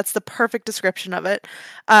 horseshoe. That's the perfect description of it.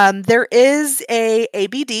 There is a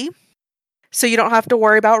ABD, so you don't have to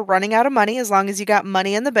worry about running out of money as long as you got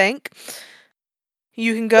money in the bank.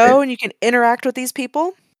 You can Right. go and you can interact with these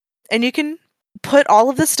people, and you can put all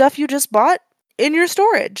of the stuff you just bought in your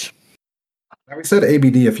storage. Now, we said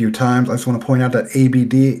ABD a few times. I just want to point out that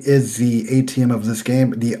ABD is the ATM of this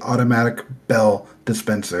game, the automatic bell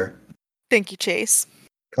dispenser. Thank you, Chase.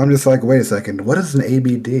 I'm just like, wait a second, what is an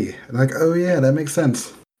ABD? And like, oh yeah, that makes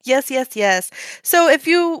sense. Yes, yes, yes. So if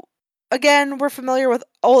you, again, were familiar with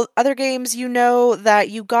all other games, you know that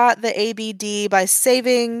you got the ABD by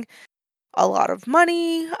saving a lot of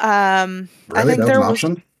money. I Really? think That was there an was,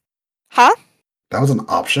 option? huh? That was an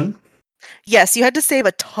option? Yes, you had to save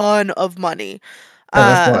a ton of money.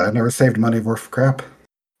 Yeah, that's why I Um, never saved money worth crap.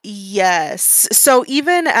 yes. So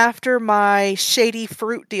even after my shady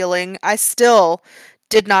fruit dealing, I still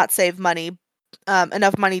did not save money,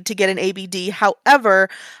 enough money to get an ABD. However,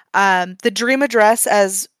 the dream address,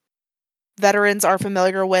 as veterans are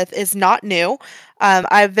familiar with, is not new.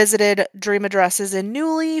 I've visited dream addresses in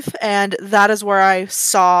New Leaf, and that is where I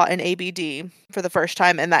saw an ABD for the first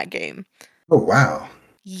time in that game. Oh wow.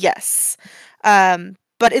 Yes.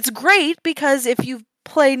 But it's great because if you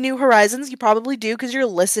play New Horizons, you probably do because you're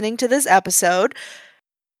listening to this episode.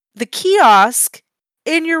 The kiosk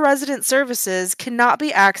in your resident services cannot be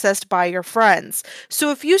accessed by your friends.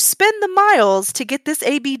 So if you spend the miles to get this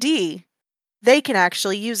ABD, they can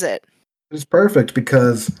actually use it. It's perfect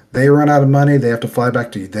because they run out of money, they have to fly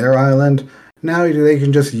back to their island. Now they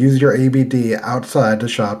can just use your ABD outside to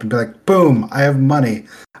shop and be like, boom, I have money.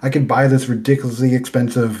 I can buy this ridiculously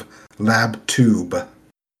expensive lab tube.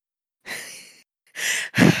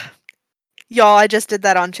 Y'all, I just did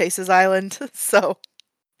that on Chase's Island. So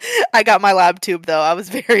I got my lab tube though. I was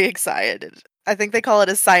very excited. I think they call it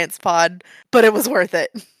a science pod, but it was worth it.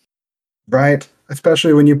 Right?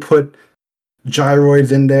 Especially when you put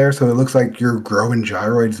gyroids in there so it looks like you're growing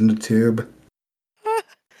gyroids in the tube.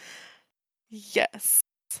 Yes.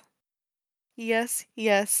 Yes,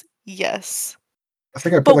 yes, yes. I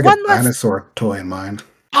think I put But like a one last. dinosaur toy in mine.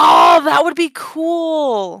 Oh, that would be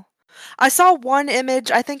cool. I saw one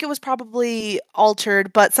image. I think it was probably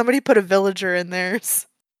altered, but somebody put a villager in theirs.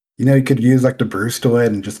 You know, you could use like the Brewstoid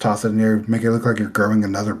and just toss it in there, make it look like you're growing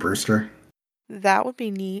another Brewster. That would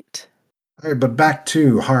be neat. Alright, but back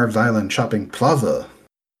to Harv's Island Shopping Plaza.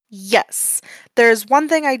 Yes. There's one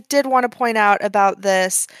thing I did want to point out about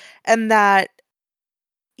this, and that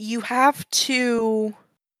you have to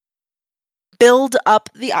build up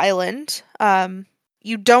the island.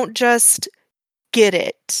 You don't just get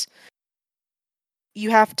it. You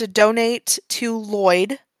have to donate to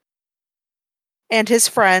Lloyd and his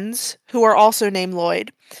friends, who are also named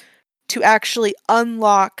Lloyd, to actually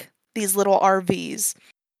unlock these little RVs.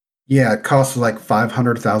 Yeah, it costs like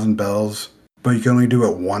 500,000 bells, but you can only do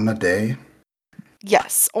it one a day.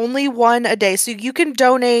 Yes, only one a day. So you can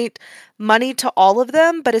donate money to all of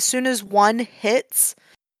them, but as soon as one hits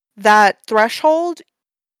that threshold,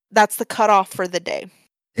 that's the cutoff for the day.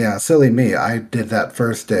 Yeah, silly me. I did that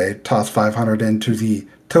first day, tossed 500 into the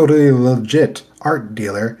totally legit art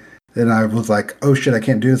dealer. Then I was like, oh shit, I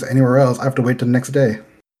can't do this anywhere else. I have to wait till the next day.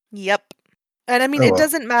 Yep. And I mean, Oh it well.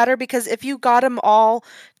 doesn't matter because if you got them all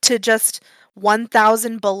to just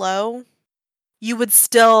 1,000 below, you would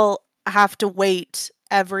still have to wait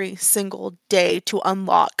every single day to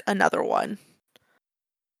unlock another one.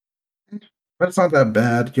 But it's not that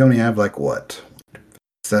bad. You only have like what,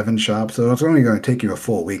 7 shops, so it's only going to take you a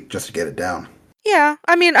full week just to get it down. Yeah,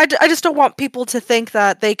 I mean, I just don't want people to think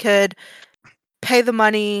that they could pay the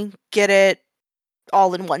money, get it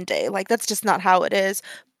all in one day. Like, that's just not how it is.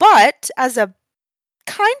 But as a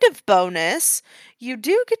kind of bonus, you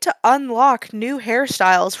do get to unlock new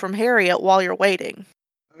hairstyles from Harriet while you're waiting.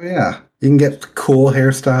 Oh, yeah. You can get cool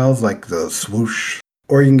hairstyles like the swoosh,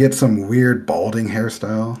 or you can get some weird balding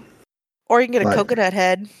hairstyle. Or you can get a coconut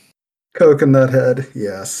head. Coconut head,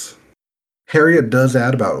 yes. Harriet does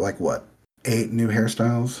add about, like, what, 8 new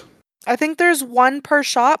hairstyles? I think there's 1 per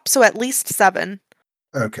shop, so at least 7.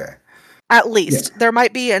 Okay. At least. Yeah. There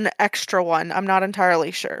might be an extra one. I'm not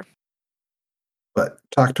entirely sure. But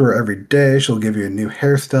talk to her every day. She'll give you a new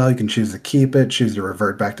hairstyle. You can choose to keep it, choose to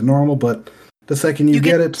revert back to normal, but the second you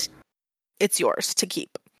get it, it's yours to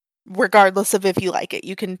keep, regardless of if you like it.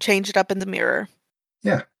 You can change it up in the mirror.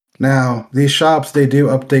 Yeah. Now, these shops, they do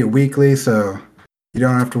update weekly, so you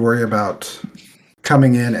don't have to worry about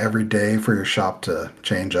coming in every day for your shop to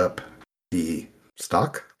change up the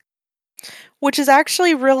stock. Which is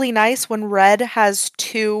actually really nice when Red has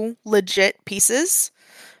 2 legit pieces,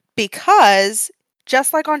 because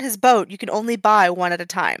just like on his boat, you can only buy 1 at a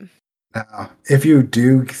time. Now, if you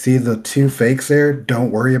do see the 2 fakes there,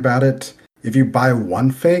 don't worry about it. If you buy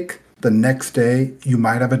 1 fake, the next day, you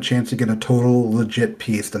might have a chance to get a total legit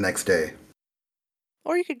piece the next day.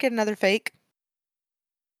 Or you could get another fake.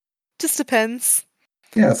 Just depends.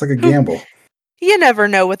 Yeah, it's like a gamble. You never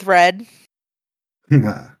know with Red.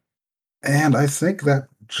 And I think that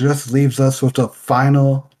just leaves us with the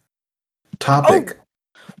final topic.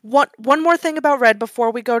 Oh, one more thing about Red before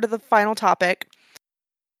we go to the final topic.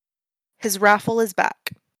 His raffle is back.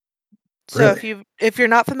 So really? if you're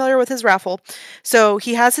not familiar with his raffle, so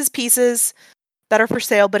he has his pieces that are for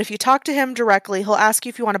sale, but if you talk to him directly, he'll ask you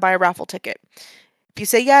if you want to buy a raffle ticket. If you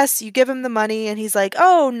say yes, you give him the money, and he's like,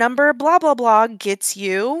 oh, number blah, blah, blah gets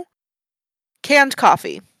you canned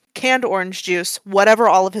coffee, canned orange juice, whatever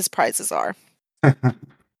all of his prizes are.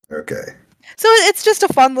 Okay. So it's just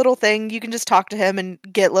a fun little thing. You can just talk to him and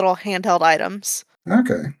get little handheld items.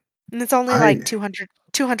 Okay. And it's only like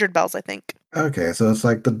 200 bells, I think. Okay, so it's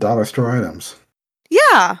like the dollar store items.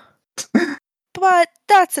 Yeah. But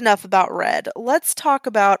that's enough about Red. Let's talk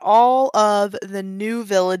about all of the new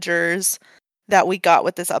villagers that we got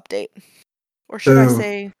with this update. Or should I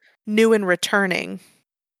say new and returning?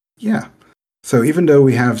 Yeah. So even though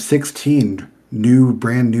we have 16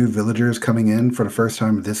 brand new villagers coming in for the first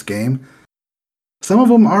time in this game, some of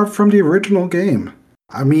them are from the original game.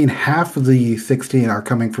 I mean, half of the 16 are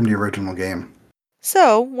coming from the original game.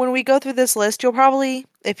 So, when we go through this list, you'll probably,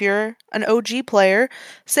 if you're an OG player,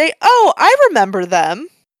 say, oh, I remember them.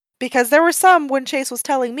 Because there were some when Chase was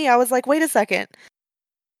telling me, I was like, wait a second.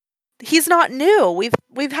 He's not new.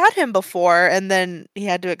 We've had him before. And then he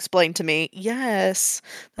had to explain to me, yes,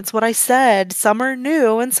 that's what I said. Some are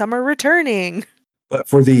new and some are returning. But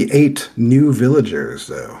for the 8 new villagers,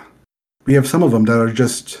 though, we have some of them that are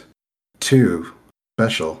just too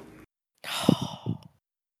special.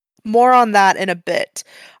 More on that in a bit.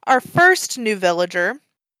 Our first new villager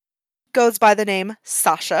goes by the name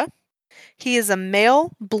Sasha. He is a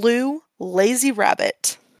male blue lazy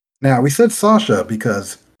rabbit. Now, we said Sasha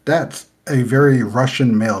because that's a very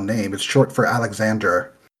Russian male name. It's short for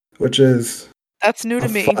Alexander, which is... That's new to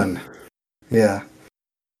me. Fun. Yeah.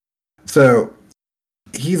 So,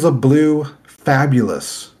 he's a blue,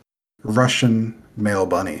 fabulous Russian male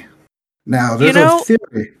bunny. Now, there's a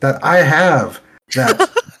theory that I have that...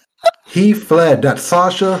 that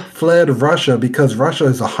Sasha fled Russia because Russia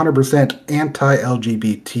is 100%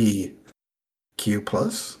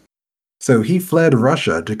 anti-LGBTQ+. So he fled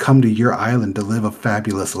Russia to come to your island to live a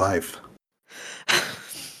fabulous life.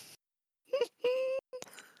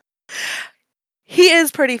 He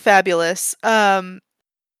is pretty fabulous. I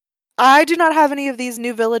do not have any of these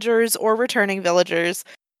new villagers or returning villagers,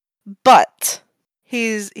 but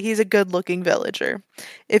he's a good-looking villager.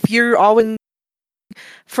 If you're always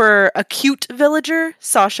for a cute villager,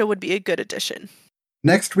 Sasha would be a good addition.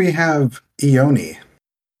 Next we have Ione.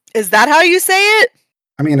 Is that how you say it?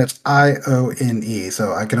 I mean, it's Ione,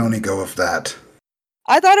 so I can only go with that.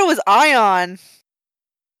 I thought it was Ion.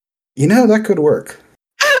 You know, that could work.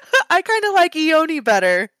 I kind of like Ione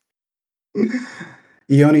better.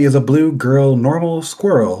 Ione is a blue girl normal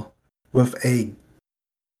squirrel with a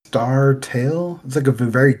star tail. It's like a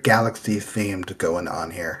very galaxy themed going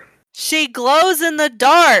on here. She glows in the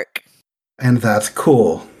dark. And that's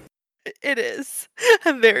cool. It is.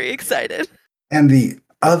 I'm very excited. And the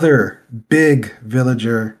other big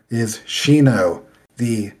villager is Shino,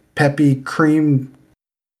 the peppy cream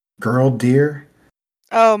girl deer.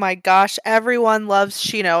 Oh my gosh, everyone loves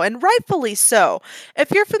Shino, and rightfully so.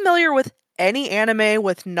 If you're familiar with any anime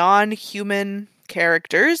with non human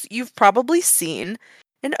characters, you've probably seen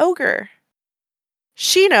an ogre.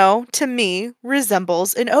 Shino, to me,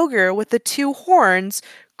 resembles an ogre with the two horns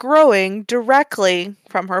growing directly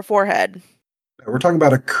from her forehead. We're talking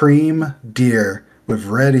about a cream deer with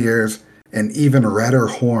red ears and even redder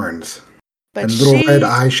horns. But And little red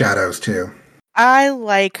eyeshadows, too. I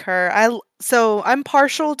like her. So I'm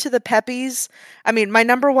partial to the peppies. I mean, my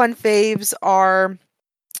number one faves are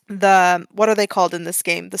what are they called in this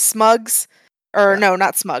game? The Smugs? Or no,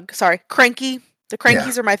 not Smug. Sorry, Cranky. The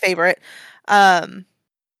Crankies are my favorite.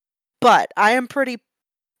 But I am pretty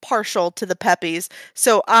partial to the peppies,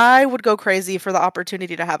 so I would go crazy for the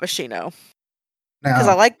opportunity to have a Shino. Because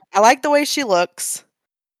I like the way she looks,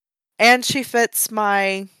 and she fits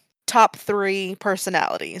my top 3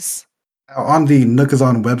 personalities. On the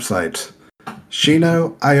Nookazon website,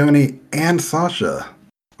 Shino, Ione, and Sasha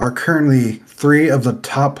are currently 3 of the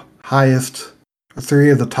top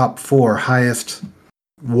 4 highest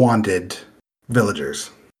wanted villagers.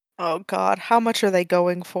 Oh god, how much are they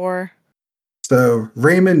going for? So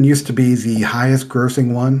Raymond used to be the highest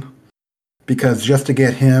grossing one, because just to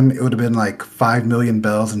get him, it would have been like 5 million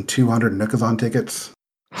bells and 200 Nookazon tickets.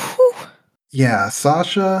 Whew. Yeah,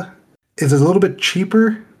 Sasha is a little bit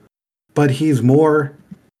cheaper, but he's more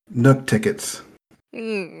Nook tickets.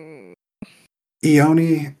 Ione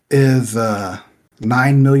is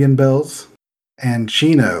 9 million bells, and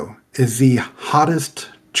Shino is the hottest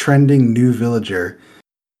trending new villager.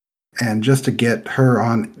 And just to get her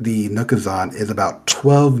on the Nookazon is about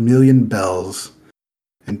 12 million bells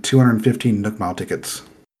and 215 Nook Mile tickets.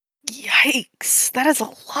 Yikes, that is a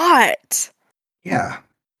lot. Yeah,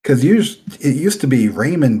 because it used to be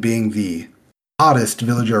Raymond being the hottest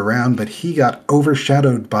villager around, but he got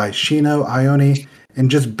overshadowed by Shino, Ione, and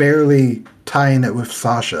just barely tying it with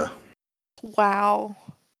Sasha. Wow.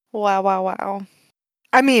 Wow.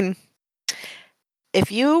 I mean, if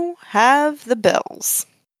you have the bills,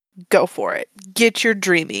 go for it. Get your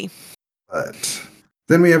dreamy. But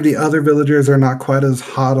then we have the other villagers are not quite as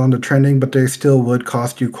hot on the trending, but they still would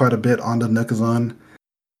cost you quite a bit on the Nookazon.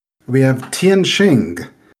 We have Tian Xing,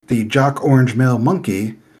 the jock orange male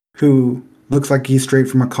monkey, who looks like he's straight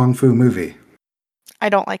from a Kung Fu movie. I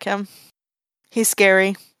don't like him. He's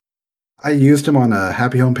scary. I used him on a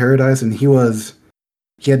Happy Home Paradise, and he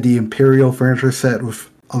had the Imperial furniture set with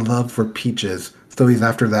a love for peaches, so he's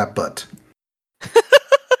after that butt.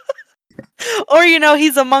 Or,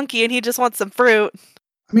 he's a monkey and he just wants some fruit.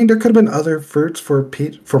 I mean, there could have been other fruits for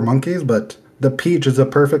monkeys, but the peach is a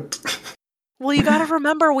perfect... Well, you gotta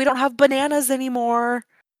remember, we don't have bananas anymore.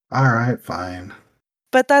 Alright, fine.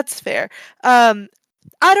 But that's fair. I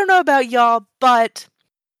don't know about y'all, but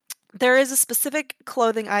there is a specific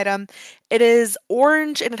clothing item. It is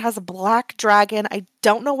orange and it has a black dragon. I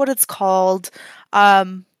don't know what it's called.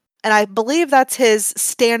 And I believe that's his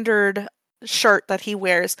standard shirt that he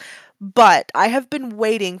wears. But I have been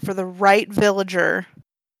waiting for the right villager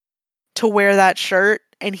to wear that shirt,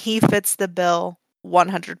 and he fits the bill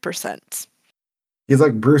 100%. He's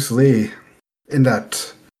like Bruce Lee in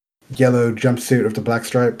that yellow jumpsuit with the black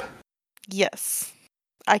stripe. Yes,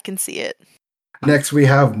 I can see it. Next we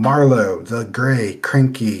have Marlowe, the gray,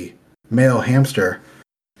 cranky male hamster,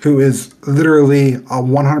 who is literally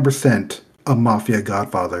 100% a mafia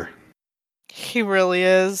godfather. He really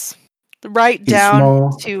is. Right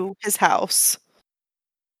down to his house.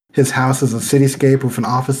 His house is a cityscape with an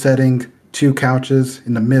office setting, 2 couches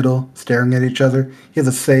in the middle, staring at each other. He has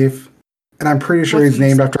a safe, and I'm pretty sure he's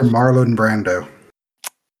named after Marlon Brando.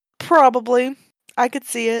 Probably. I could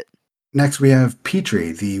see it. Next we have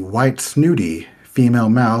Petrie, the white snooty female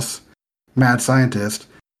mouse, mad scientist,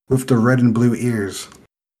 with the red and blue ears.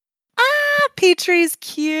 Petrie's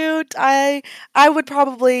cute. I would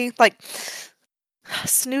probably,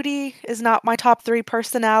 Snooty is not my top 3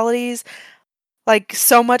 personalities.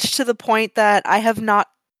 So much to the point that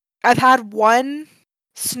I've had one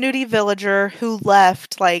snooty villager who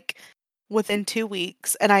left, within 2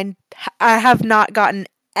 weeks, and I have not gotten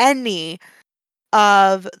any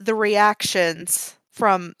of the reactions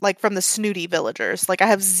from the snooty villagers. I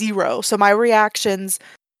have 0. So my reactions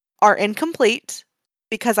are incomplete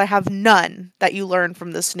because I have none that you learn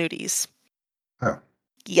from the snooties. Oh.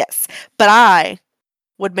 Yes. But I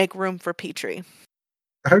would make room for Petrie.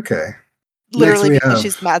 Okay. Literally because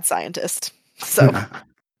she's a mad scientist. So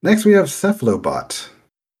Next we have Cephalobot,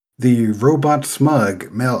 the robot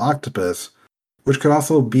smug male octopus which could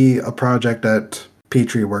also be a project that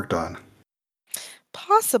Petrie worked on.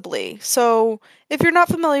 Possibly. So, if you're not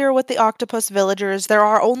familiar with the octopus villagers, there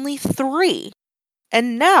are only 3.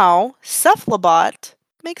 And now, Cephalobot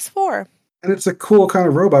makes 4. And it's a cool kind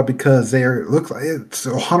of robot because looks like it's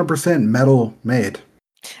 100% metal made.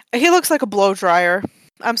 He looks like a blow dryer.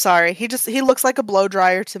 I'm sorry. He looks like a blow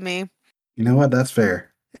dryer to me. You know what? That's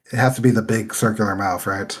fair. It has to be the big circular mouth,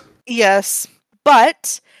 right? Yes.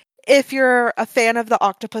 But if you're a fan of the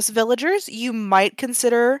octopus villagers, you might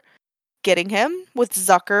consider getting him with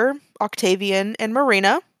Zucker, Octavian, and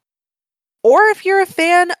Marina. Or if you're a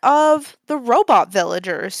fan of the robot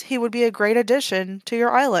villagers, he would be a great addition to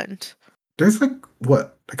your island. There's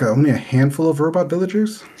only a handful of robot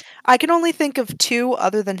villagers? I can only think of 2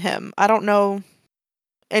 other than him. I don't know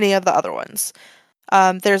any of the other ones.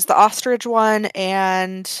 There's the ostrich one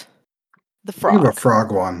and the frog. Think of a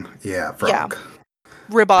frog one. Yeah, frog. Yeah.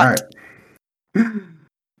 Ribot. All right.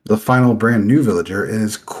 The final brand new villager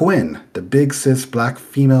is Quinn, the big cis black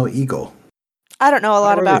female eagle. I don't know a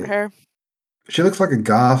lot about her. She looks like a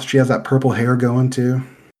goth. She has that purple hair going too.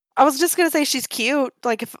 I was just gonna say she's cute.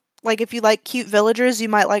 If you like cute villagers, you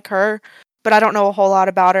might like her. But I don't know a whole lot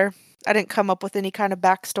about her. I didn't come up with any kind of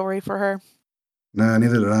backstory for her. No,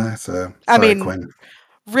 neither did I. So Quinn.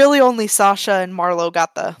 Really, only Sasha and Marlo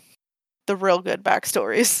got the real good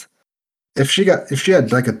backstories. If she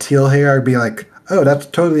had like a teal hair, I'd be like, oh, that's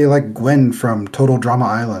totally like Gwen from Total Drama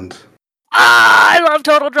Island. Ah, I love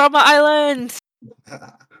Total Drama Island.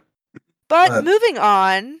 But moving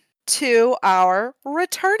on to our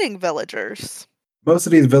returning villagers. Most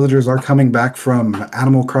of these villagers are coming back from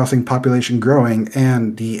Animal Crossing Population Growing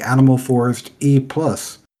and the Animal Forest E+,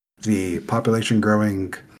 the Population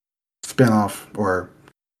Growing spinoff or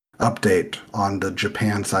update on the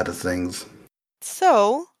Japan side of things.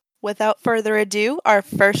 So, without further ado, our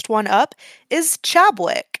first one up is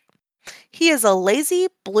Chabwick. He is a lazy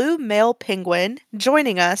blue male penguin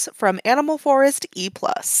joining us from Animal Forest E+.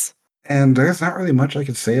 And there's not really much I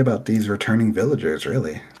could say about these returning villagers,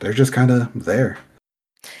 really. They're just kind of there.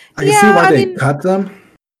 I can see why they cut them.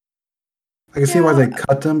 I can see why they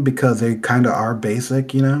cut them because they kind of are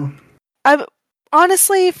basic, you know?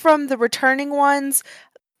 Honestly, from the returning ones,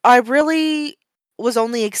 I really was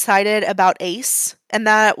only excited about Ace, and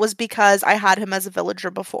that was because I had him as a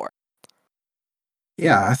villager before.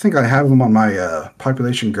 Yeah, I think I have him on my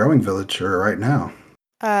population growing villager right now.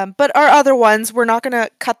 But our other ones, we're not going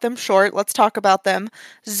to cut them short. Let's talk about them.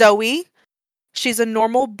 Zoe, she's a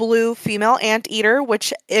normal blue female anteater,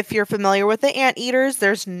 which if you're familiar with the anteaters,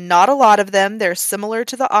 there's not a lot of them. They're similar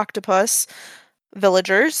to the octopus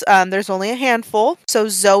villagers. There's only a handful. So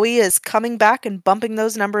Zoe is coming back and bumping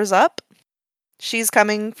those numbers up. She's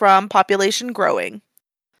coming from population growing.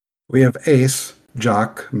 We have Ace,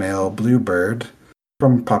 Jock, male bluebird,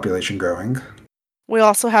 from population growing. We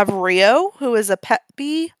also have Rio, who is a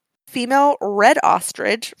peppy female red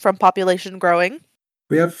ostrich from population growing.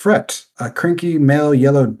 We have Fret, a cranky male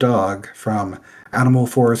yellow dog from Animal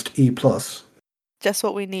Forest E+. Just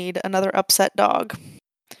what we need, another upset dog.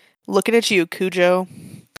 Looking at you, Cujo.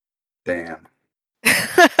 Damn.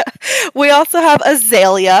 We also have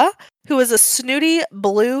Azalea, who is a snooty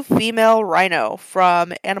blue female rhino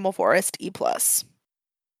from Animal Forest E+.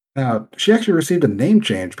 Now, she actually received a name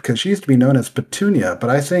change because she used to be known as Petunia, but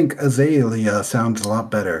I think Azalea sounds a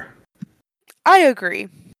lot better. I agree.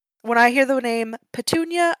 When I hear the name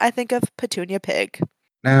Petunia, I think of Petunia Pig.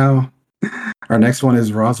 Now, our next one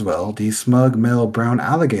is Roswell, the smug male brown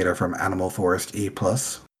alligator from Animal Forest E+.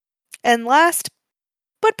 And last,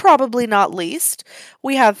 but probably not least,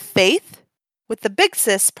 we have Faith with the big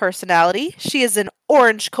sis personality. She is an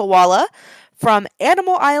orange koala from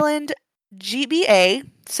Animal Island GBA.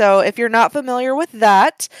 So if you're not familiar with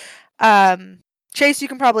that, Chase, you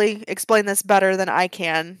can probably explain this better than I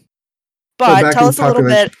can. But tell us a little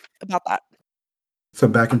bit about that. So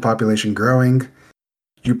back in population growing,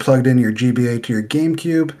 you plugged in your GBA to your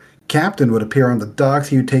GameCube. Captain would appear on the docks.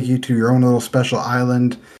 He would take you to your own little special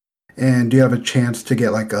island. And you have a chance to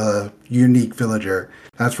get like a unique villager.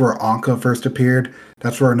 That's where Anka first appeared.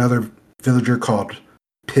 That's where another villager called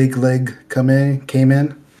Pigleg came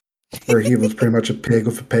in. Where he was pretty much a pig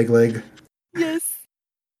with a peg leg. Yes.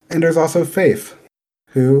 And there's also Faith,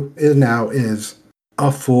 who is a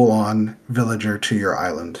full-on villager to your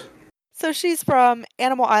island. So she's from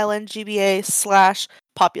Animal Island GBA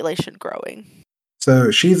 / population growing. So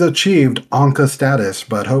she's achieved Anka status,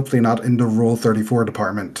 but hopefully not in the Rule 34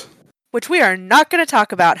 department. Which we are not going to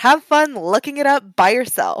talk about. Have fun looking it up by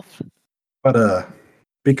yourself. But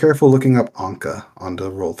be careful looking up Anka on the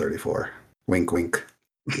Rule 34. Wink, wink.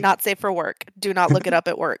 Not safe for work. Do not look it up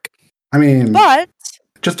at work. I mean, But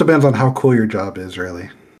it just depends on how cool your job is, really.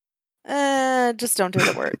 just don't do it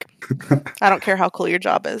at work. I don't care how cool your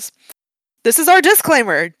job is. This is our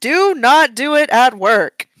disclaimer. Do not do it at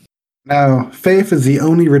work. Now, Faith is the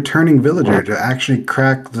only returning villager to actually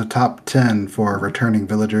crack the top 10 for returning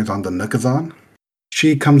villagers on the Nookazon.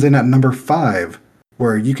 She comes in at number 5,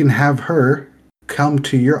 where you can have her come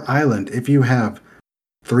to your island if you have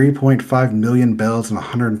 3.5 million bells and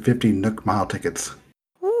 150 Nook Mile tickets.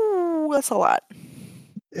 Ooh, that's a lot.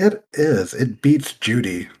 It is. It beats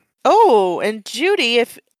Judy. Oh, and Judy,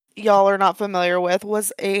 if y'all are not familiar with,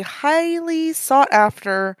 was a highly sought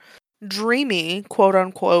after dreamy, quote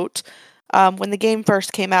unquote, when the game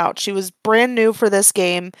first came out. She was brand new for this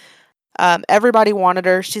game. Everybody wanted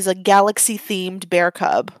her. She's a galaxy themed bear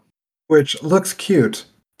cub. Which looks cute,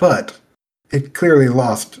 but it clearly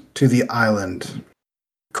lost to the island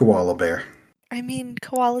koala bear. I mean,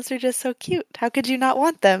 koalas are just so cute. How could you not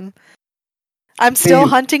want them? I'm still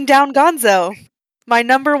hunting down Gonzo, my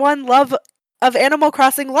number one love of Animal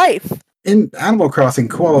Crossing life. In Animal Crossing,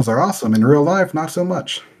 koalas are awesome. In real life, not so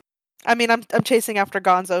much. I mean, I'm chasing after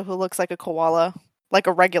Gonzo, who looks like a koala, like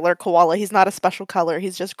a regular koala. He's not a special color.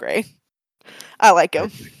 He's just gray. I like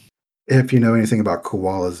him. If you know anything about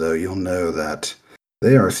koalas, though, you'll know that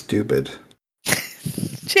they are stupid.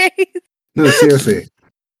 Jeez. No, seriously.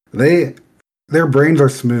 Their brains are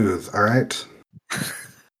smooth, alright?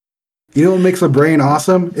 You know what makes a brain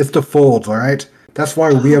awesome? It's the folds, alright? That's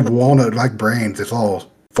why we have walnut-like brains. It's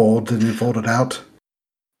all folded and folded out.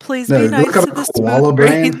 Please be nice look at to a the koala smooth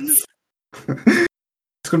brain. brains.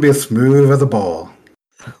 It's gonna be as smooth as a ball.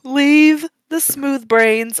 Leave the smooth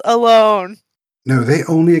brains alone. No, they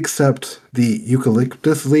only accept the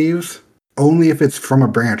eucalyptus leaves only if it's from a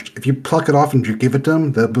branch. If you pluck it off and you give it to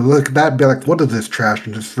them, they'll look at that and be like, what is this trash?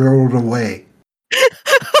 And just throw it away.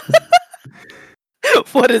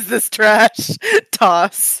 What is this trash?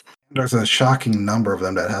 Toss. There's a shocking number of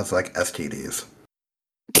them that has, like, STDs.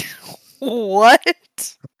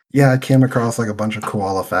 What? Yeah, I came across, like, a bunch of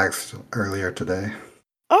koala facts earlier today.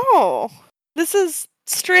 Oh, this is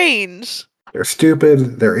strange. They're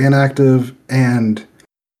stupid, they're inactive, and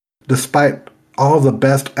despite all the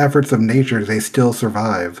best efforts of nature, they still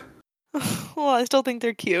survive. Well, I still think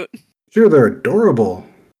they're cute. Sure, they're adorable,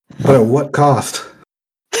 but at what cost?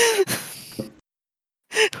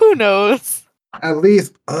 Who knows? At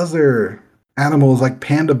least other animals like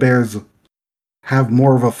panda bears have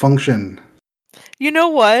more of a function. You know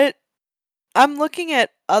what? I'm looking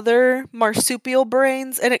at other marsupial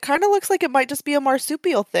brains, and it kind of looks like it might just be a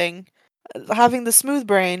marsupial thing, having the smooth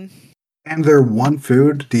brain. And their one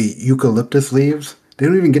food, the eucalyptus leaves, they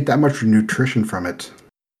don't even get that much nutrition from it.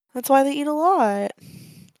 That's why they eat a lot.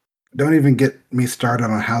 Don't even get me started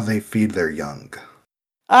on how they feed their young.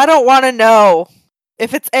 I don't want to know.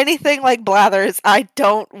 If it's anything like Blathers, I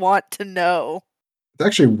don't want to know. It's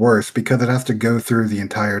actually worse because it has to go through the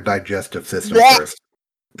entire digestive system Blech. first.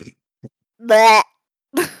 Blech.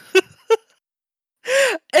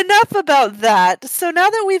 Enough about that. So now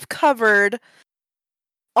that we've covered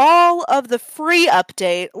all of the free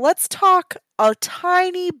update, let's talk a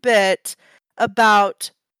tiny bit about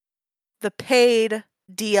the paid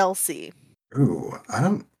DLC. Ooh,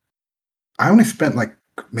 I only spent like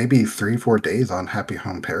maybe 3-4 days on Happy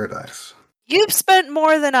Home Paradise. You've spent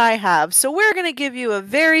more than I have, so we're going to give you a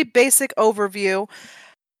very basic overview.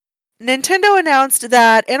 Nintendo announced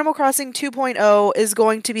that Animal Crossing 2.0 is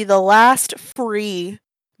going to be the last free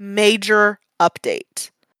major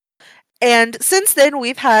update. And since then,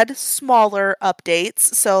 we've had smaller updates.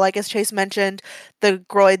 So, like as Chase mentioned, the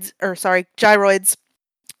gyroids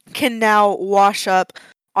can now wash up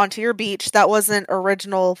onto your beach. That wasn't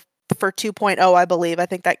original for 2.0, I believe. I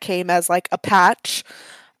think that came as like a patch.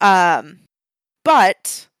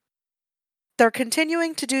 But they're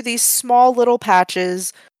continuing to do these small little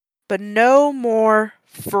patches, but no more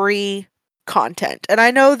free content. And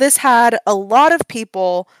I know this had a lot of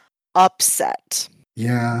people upset.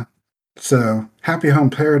 Yeah. So, Happy Home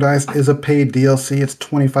Paradise is a paid DLC. It's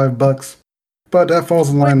 $25. But that falls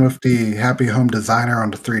in line with the Happy Home Designer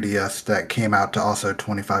on the 3DS that came out to also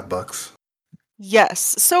 $25. Yes.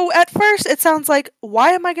 So at first it sounds like,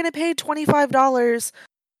 why am I going to pay $25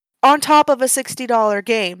 on top of a $60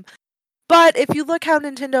 game? But if you look how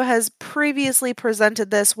Nintendo has previously presented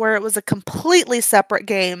this, where it was a completely separate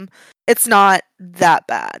game, it's not that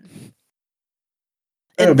bad.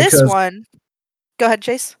 In this one, go ahead,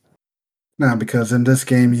 Chase. No, because in this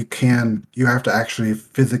game you have to actually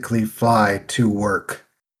physically fly to work.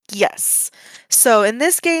 Yes. So in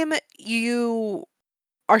this game, you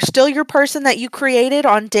are still your person that you created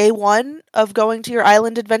on day one of going to your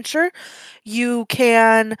island adventure. You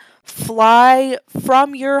can fly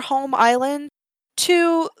from your home island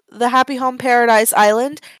to the Happy Home Paradise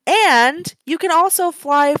Island, and you can also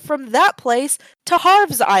fly from that place to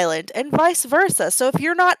Harv's Island and vice versa. So if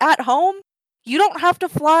you're not at home, you don't have to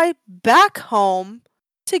fly back home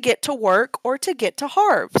to get to work or to get to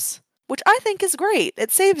Harv's, which I think is great.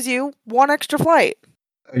 It saves you one extra flight.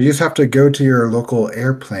 You just have to go to your local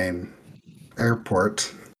airport,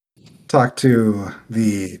 talk to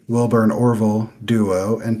the Wilbur and Orville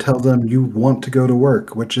duo, and tell them you want to go to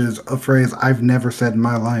work, which is a phrase I've never said in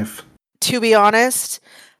my life. To be honest,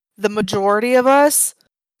 the majority of us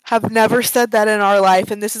have never said that in our life,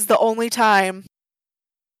 and this is the only time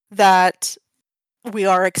that we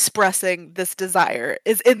are expressing this desire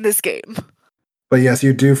is in this game. But yes,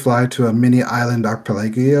 you do fly to a mini island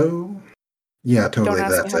archipelago. Yeah, totally,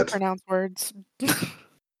 Don't ask that's me how to it. pronounce words.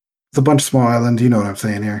 It's a bunch of small islands, you know what I'm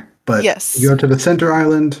saying here. But Yes. you go to the center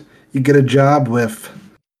island, you get a job with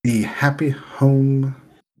the Happy Home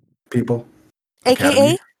people,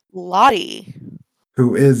 AKA Lottie.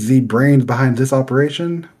 who is the brains behind this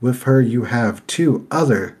operation. With her, you have two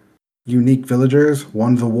other unique villagers.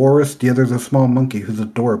 One's a walrus, the other's a small monkey who's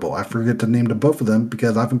adorable. I forget the name to both of them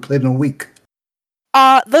because I haven't played in a week.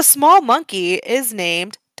 The small monkey is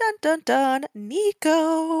named dun dun dun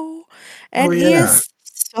Nico. And he is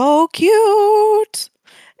so cute.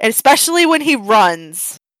 Especially when he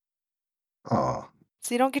runs. Aw.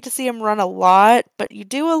 So you don't get to see him run a lot, but you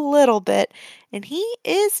do a little bit. And he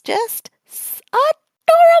is just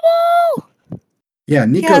adorable. Yeah,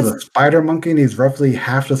 Nico's a spider monkey and he's roughly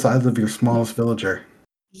half the size of your smallest villager.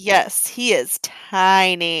 Yes, he is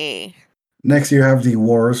tiny. Next, you have the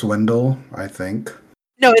walrus Wendell, I think.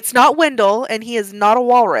 No, it's not Wendell, and he is not a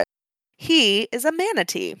walrus. He is a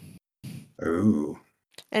manatee. Ooh.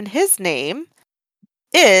 And his name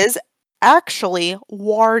is actually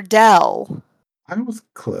Wardell. I was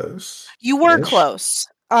close. You were close.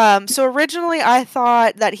 So originally I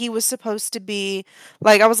thought that he was supposed to be,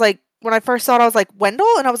 like, I was like, when I first saw it, I was like,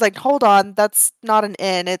 Wendell? And I was like, hold on, that's not an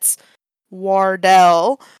N, it's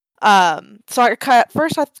Wardell. So at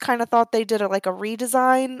first I kind of thought they did a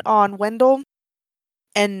redesign on Wendell,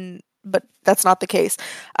 but that's not the case.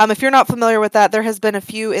 If you're not familiar with that, there has been a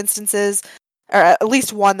few instances, or at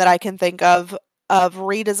least one that I can think of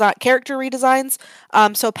character redesigns.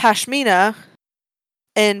 So Pashmina,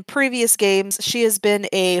 in previous games, she has been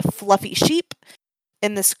a fluffy sheep.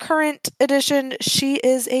 In this current edition, she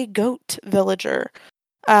is a goat villager.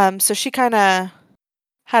 So she kind of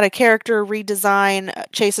had a character redesign.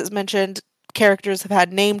 Chase has mentioned characters have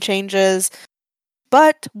had name changes,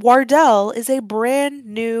 but Wardell is a brand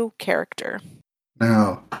new character.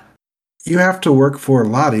 Now, you have to work for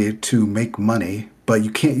Lottie to make money, but you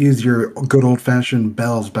can't use your good old-fashioned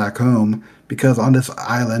bells back home because on this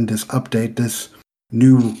island, this update, this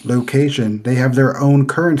new location, they have their own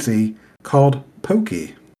currency called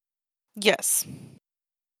Pokey. Yes.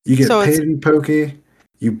 You get paid in Pokey,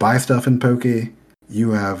 you buy stuff in Pokey,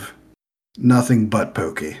 you have nothing but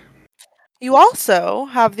Pokey. You also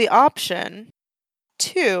have the option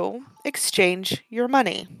to exchange your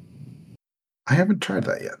money. I haven't tried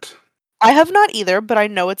that yet. I have not either, but I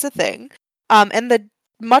know it's a thing. And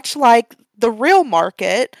much like the real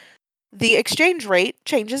market, the exchange rate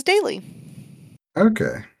changes daily.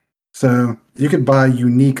 Okay. So you can buy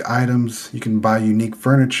unique items, you can buy unique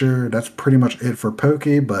furniture. That's pretty much it for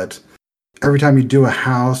Pokey, but every time you do a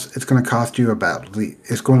house, it's going to cost you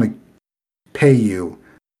it's going to pay you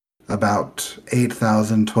about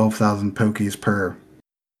 8,000, 12,000 Pokies per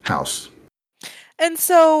house. And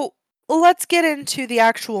so let's get into the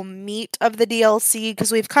actual meat of the DLC,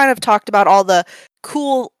 because we've kind of talked about all the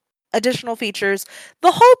cool additional features.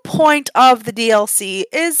 The whole point of the DLC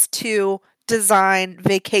is to design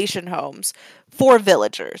vacation homes for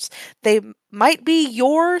villagers. They might be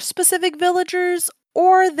your specific villagers,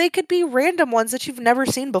 or they could be random ones that you've never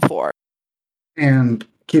seen before. And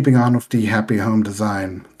keeping on with the happy home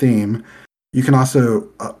design theme, you can also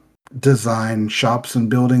design shops and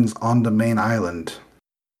buildings on the main island.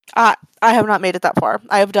 I have not made it that far.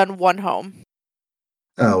 I have done one home.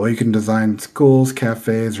 Oh, well, you can design schools,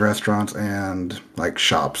 cafes, restaurants, and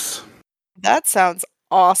shops. That sounds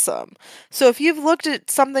awesome. So if you've looked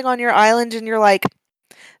at something on your island and you're like,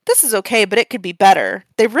 this is okay, but it could be better,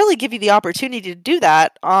 they really give you the opportunity to do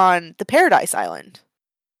that on the Paradise Island,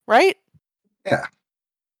 right? Yeah.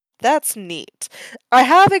 That's neat. I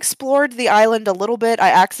have explored the island a little bit.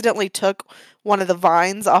 I accidentally took one of the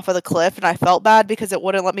vines off of the cliff, and I felt bad because it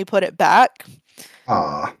wouldn't let me put it back.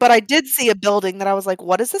 Aww. But I did see a building that I was like,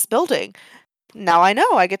 what is this building? Now I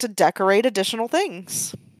know I get to decorate additional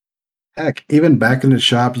things. Heck, even back in the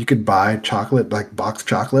shop, you could buy chocolate, like box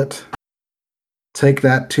chocolate. Take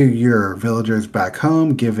that to your villagers back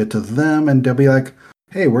home, give it to them, and they'll be like,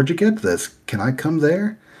 hey, where'd you get this? Can I come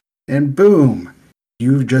there? And boom,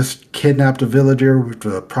 you just kidnapped a villager with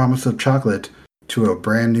the promise of chocolate to a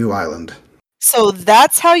brand new island. So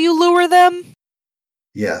that's how you lure them?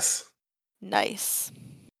 Yes. Nice.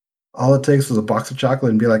 All it takes is a box of chocolate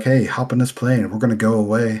and be like, hey, hop in this plane. We're going to go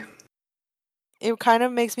away. It kind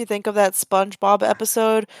of makes me think of that SpongeBob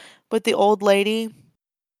episode with the old lady.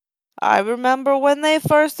 I remember when they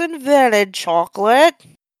first invented chocolate.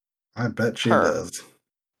 I bet she Her. does.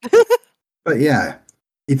 But yeah,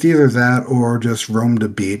 it's either that or just roam the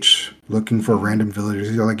beach looking for random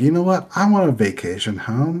villagers. You're like, you know what? I want a vacation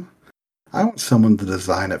home. I want someone to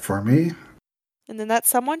design it for me. And then that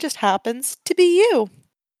someone just happens to be you.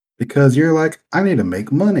 Because you're like, I need to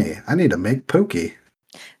make money. I need to make pokey.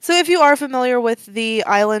 So if you are familiar with the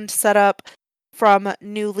island setup from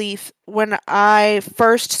New Leaf, when I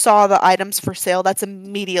first saw the items for sale, that's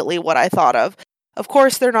immediately what I thought of. Of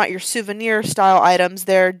course, they're not your souvenir style items.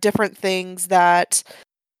 They're different things that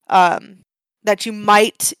that you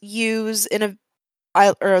might use in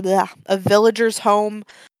a villager's home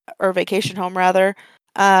or vacation home rather.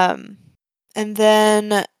 And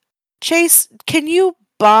then Chase, can you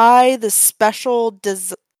buy the special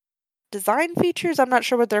design features? I'm not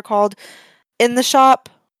sure what they're called in the shop,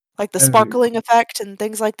 like the sparkling effect and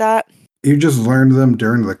things like that. You just learned them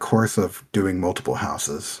during the course of doing multiple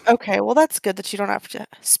houses. Okay, well that's good that you don't have to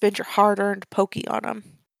spend your hard-earned pokey on them.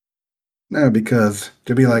 No, because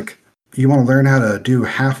to be like, you want to learn how to do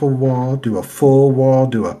half a wall, do a full wall,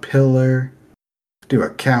 do a pillar, do a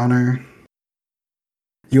counter.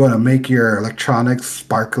 You want to make your electronics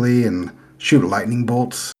sparkly and shoot lightning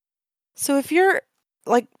bolts. So if you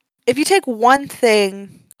take one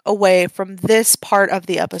thing away from this part of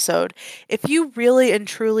the episode, if you really and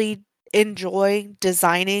truly enjoy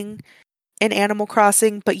designing in Animal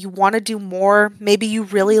Crossing, but you want to do more, maybe you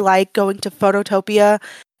really like going to Phototopia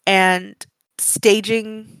and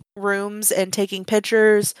staging rooms and taking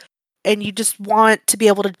pictures, and you just want to be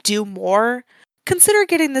able to do more, consider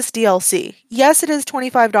getting this DLC. Yes, it is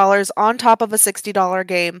 $25 on top of a $60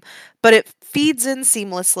 game, but it feeds in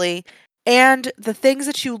seamlessly, and the things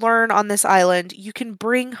that you learn on this island, you can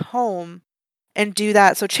bring home and do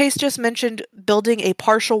that. So Chase just mentioned building a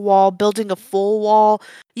partial wall, building a full wall.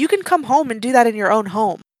 You can come home and do that in your own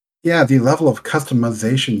home. Yeah, the level of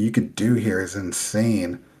customization you could do here is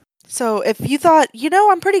insane. So if you thought,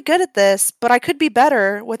 I'm pretty good at this, but I could be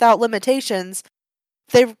better without limitations,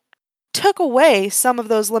 they took away some of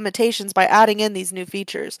those limitations by adding in these new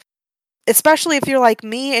features. Especially if you're like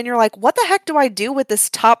me and you're like, what the heck do I do with this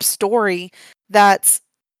top story that's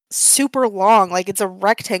super long? Like it's a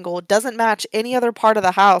rectangle. It doesn't match any other part of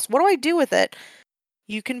the house. What do I do with it?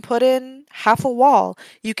 You can put in half a wall.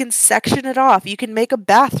 You can section it off. You can make a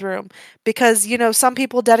bathroom because, some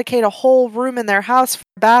people dedicate a whole room in their house for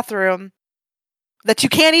a bathroom that you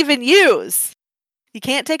can't even use. You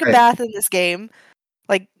can't take a bath in this game.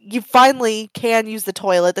 Like, you finally can use the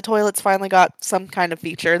toilet. The toilet's finally got some kind of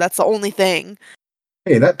feature. That's the only thing.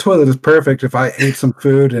 Hey, that toilet is perfect if I ate some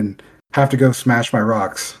food and have to go smash my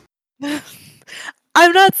rocks.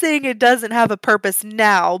 I'm not saying it doesn't have a purpose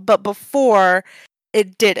now, but before,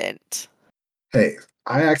 it didn't. Hey,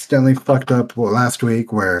 I accidentally fucked up last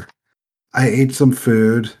week where I ate some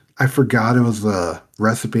food. I forgot it was a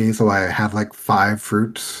recipe, so I had like 5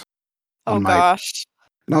 fruits. Gosh.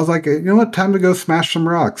 And I was like, you know what? Time to go smash some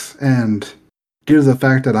rocks. And due to the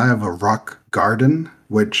fact that I have a rock garden,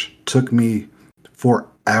 which took me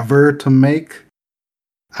forever to make,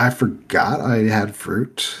 I forgot I had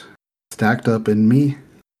fruit stacked up in me.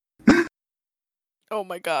 Oh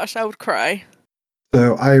my gosh, I would cry.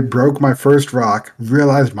 So I broke my first rock,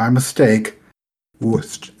 realized my mistake,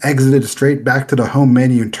 exited straight back to the home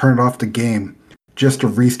menu and turned off the game just to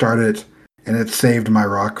restart it, and it saved my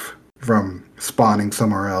rock from spawning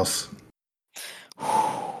somewhere else.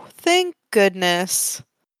 Thank goodness.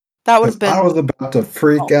 That would have been... I was about to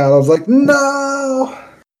freak out. I was like, no!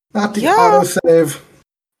 Not the autosave.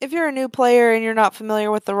 If you're a new player and you're not familiar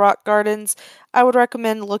with the rock gardens, I would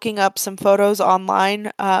recommend looking up some photos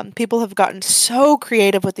online. People have gotten so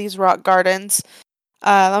creative with these rock gardens.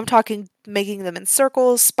 I'm talking making them in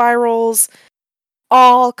circles, spirals,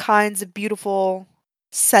 all kinds of beautiful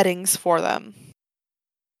settings for them.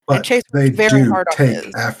 But and Chase they very do hard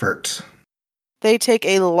take effort. They take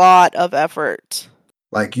a lot of effort.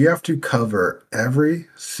 Like, you have to cover every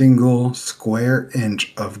single square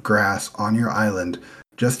inch of grass on your island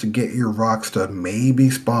just to get your rocks to maybe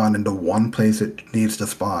spawn into one place it needs to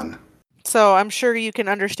spawn. So I'm sure you can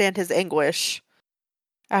understand his anguish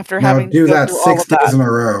after Now having to do go that through all 6 of days that. in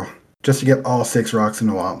a row just to get all 6 rocks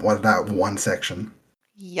into that one section.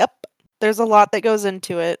 Yep. There's a lot that goes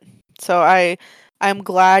into it. So I'm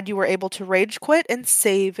glad you were able to rage quit and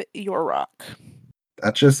save your rock.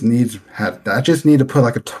 I just need to put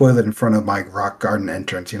like a toilet in front of my rock garden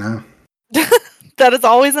entrance, you know? That is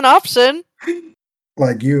always an option.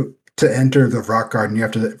 Like to enter the rock garden, you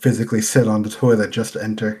have to physically sit on the toilet just to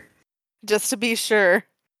enter. Just to be sure.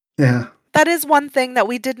 Yeah. That is one thing that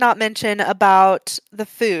we did not mention about the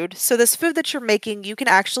food. So this food that you're making, you can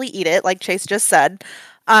actually eat it, like Chase just said.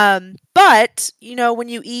 But, when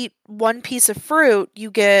you eat one piece of fruit, you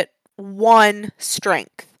get 1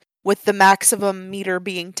 strength, with the maximum meter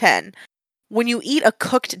being 10. When you eat a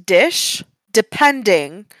cooked dish,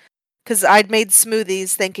 depending, because I'd made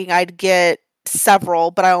smoothies thinking I'd get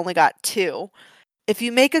several, but I only got 2. If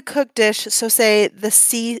you make a cooked dish, so say the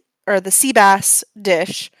sea bass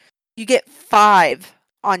dish, you get 5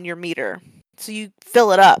 on your meter. So you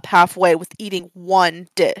fill it up halfway with eating 1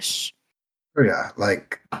 dish. Oh yeah,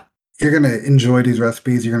 like you're gonna enjoy these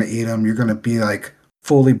recipes. You're gonna eat them. You're gonna be like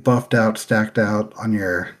fully buffed out, stacked out on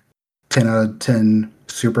your 10 out of 10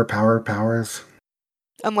 superpower powers.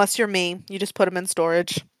 Unless you're me, you just put them in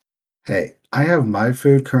storage. Hey, I have my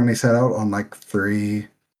food currently set out on like 3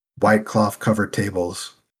 white cloth covered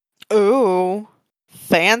tables. Ooh, So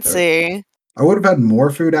fancy. I would have had more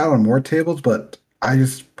food out on more tables, but I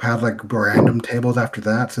just had like random tables after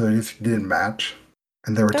that, so it just didn't match,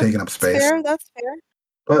 and they were That's taking up space. fair. That's fair.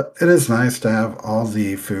 But it is nice to have all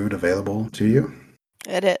the food available to you.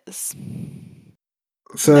 It is.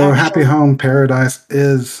 So Happy Actually, Home Paradise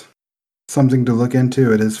is something to look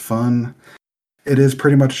into. It is fun. It is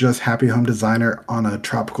pretty much just Happy Home Designer on a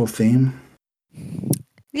tropical theme.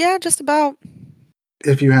 yeah, just about.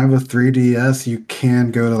 If you have a 3DS, you can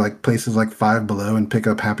go to like places like Five Below and pick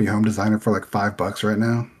up Happy Home Designer for like $5 right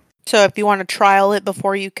now. So if you want to trial it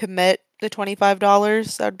before you commit the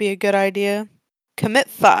 $25, that'd be a good idea. Commit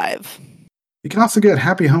 5. You can also get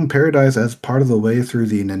Happy Home Paradise as part of the way through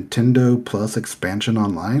the Nintendo Plus expansion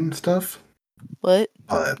online stuff. What?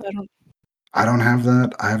 But I don't... I don't have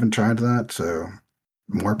that. I haven't tried that, so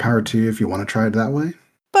more power to you if you want to try it that way.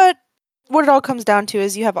 But what it all comes down to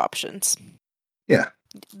is you have options. Yeah.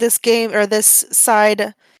 This game, or this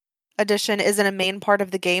side edition, isn't a main part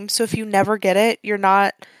of the game, so if you never get it, you're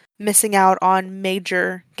not missing out on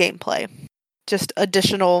major gameplay. Just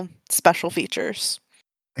additional special features.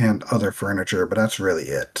 And other furniture, but that's really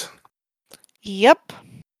it. Yep.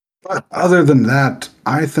 But other than that,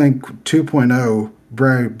 I think 2.0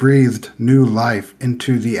 breathed new life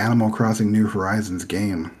into the Animal Crossing New Horizons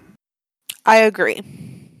game. I agree.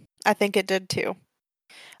 I think it did too.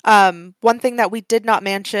 One thing that we did not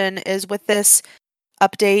mention is with this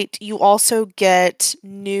update, you also get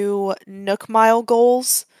new Nook Mile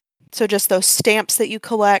goals. So just those stamps that you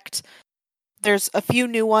collect. There's a few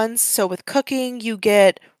new ones. So with cooking, you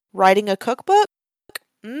get writing a cookbook.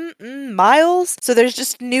 Miles. So there's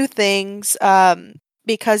just new things.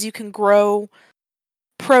 Because you can grow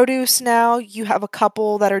produce now. You have a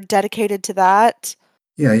couple that are dedicated to that.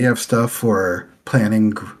 Yeah, you have stuff for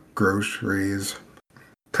planting groceries,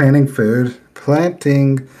 planting food,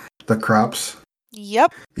 planting the crops.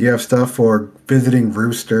 Yep. You have stuff for visiting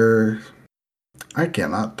Rooster. I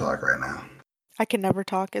cannot talk right now. I can never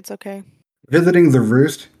talk. It's okay. Visiting the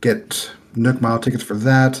Roost, get Nook Mile tickets for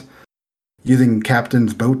that. Using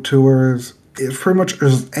Captain's boat tours. If pretty much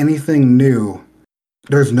there's anything new,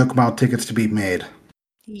 there's Nook Mile tickets to be made.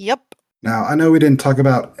 Yep. Now, I know we didn't talk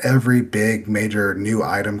about every big major new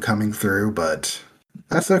item coming through, but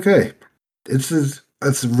that's okay. It's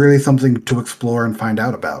really something to explore and find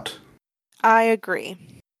out about. I agree.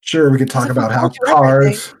 Sure, we could talk If we about how told you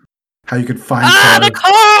everything- cars, how you could find cars. the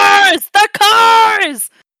cars! The cars!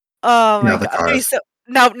 Oh my The god. cars. So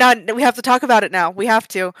now we have to talk about it now. We have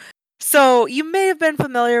to. So you may have been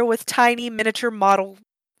familiar with tiny miniature model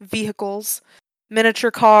vehicles,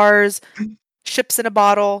 miniature cars, ships in a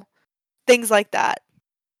bottle, things like that.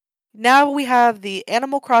 Now we have the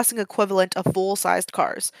Animal Crossing equivalent of full-sized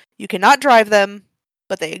cars. You cannot drive them,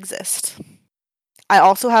 but they exist. I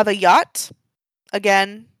also have a yacht.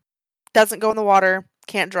 Again, doesn't go in the water,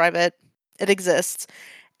 can't drive it. It exists.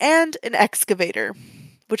 And an excavator,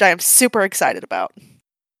 which I am super excited about.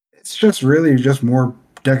 It's just really just more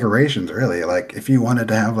decorations, really. Like, if you wanted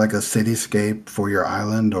to have like a cityscape for your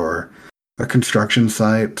island or a construction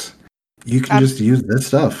site, you can just use this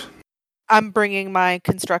stuff. I'm bringing my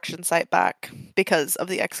construction site back because of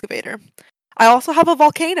the excavator. I also have a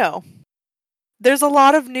volcano. There's a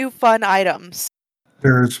lot of new fun items.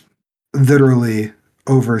 There's literally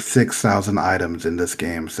over 6,000 items in this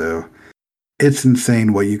game, so it's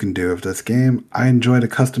insane what you can do with this game. I enjoy the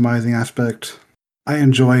customizing aspect. I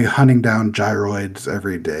enjoy hunting down gyroids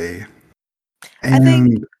every day. I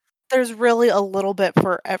think there's really a little bit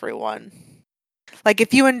for everyone. Like,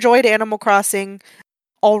 if you enjoyed Animal Crossing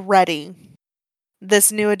already,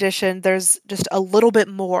 this new edition, there's just a little bit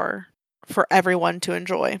more for everyone to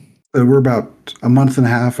enjoy. We're about a month and a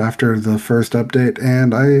half after the first update,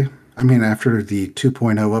 and I mean after the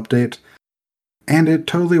 2.0 update, and it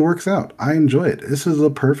totally works out. I enjoy it. This is a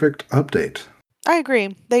perfect update. I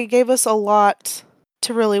agree. They gave us a lot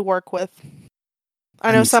to really work with.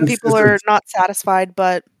 I know some people are not satisfied,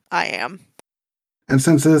 but I am. And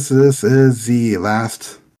since this is the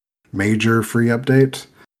last major free update,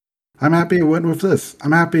 I'm happy it went with this.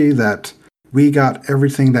 I'm happy that we got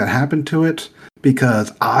everything that happened to it,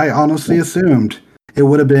 because I honestly assumed it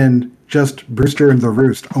would have been just Brewster and the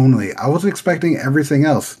Roost only. I wasn't expecting everything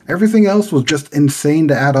else. Everything else was just insane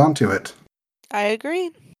to add on to it. I agree.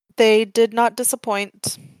 They did not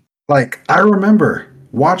disappoint. Like, I remember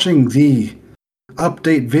watching the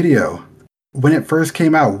update video when it first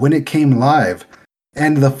came out, when it came live,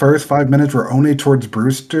 and the first 5 minutes were only towards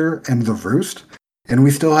Brewster and the Roost, and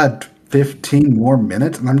we still had 15 more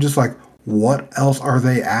minutes, and I'm just like, what else are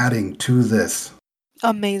they adding to this?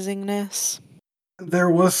 Amazingness.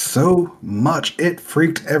 There was so much. It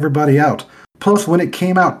freaked everybody out. Plus, when it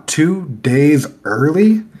came out 2 days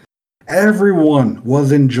early, everyone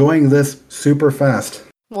was enjoying this super fast.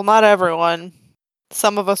 Well, not everyone.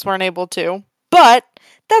 Some of us weren't able to. But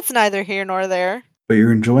that's neither here nor there. But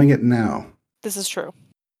you're enjoying it now. This is true.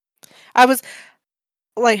 I was,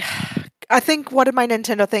 like, I think, what did my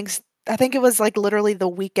Nintendo things? I think it was, like, literally the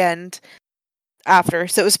weekend after.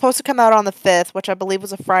 So it was supposed to come out on the 5th, which I believe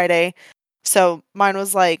was a Friday. So mine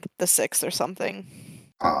was, like, the 6th or something.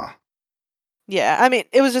 Ah. Yeah, I mean,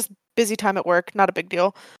 it was just busy time at work. Not a big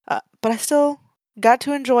deal. But I still got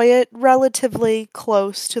to enjoy it relatively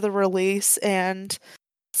close to the release, and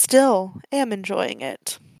still am enjoying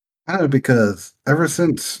it. I know, because ever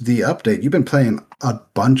since the update, you've been playing a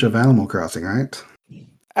bunch of Animal Crossing, right?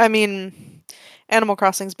 I mean, Animal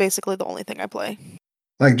Crossing is basically the only thing I play.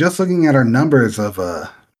 Like, just looking at our numbers of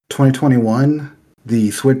 2021,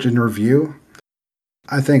 the Switch in review,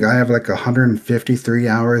 I think I have like 153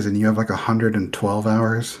 hours and you have like 112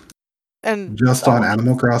 hours. And just on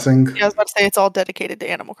Animal Crossing. Yeah, I was about to say it's all dedicated to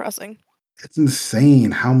Animal Crossing. It's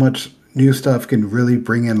insane how much new stuff can really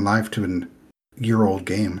bring in life to an year-old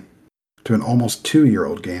game. To an almost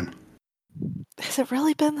 2-year-old game. Has it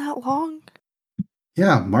really been that long?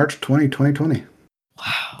 Yeah, March 2020.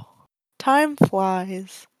 Wow. Time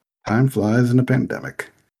flies. Time flies in a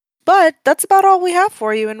pandemic. But that's about all we have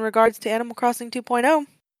for you in regards to Animal Crossing 2.0.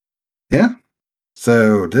 Yeah.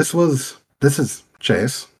 So this is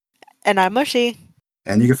Chase. And I'm Mushy.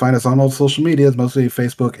 And you can find us on all social medias, mostly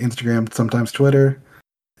Facebook, Instagram, sometimes Twitter.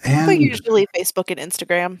 But usually Facebook and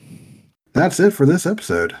Instagram. That's it for this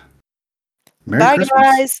episode. Bye,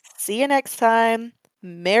 guys. See you next time.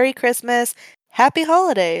 Merry Christmas. Happy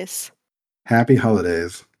holidays. Happy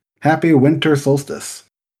holidays. Happy winter solstice.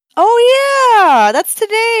 Oh, yeah. That's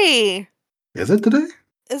today. Is it today?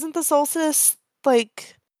 Isn't the solstice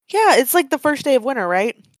like... Yeah, it's like the first day of winter,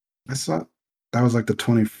 right? I thought that was like the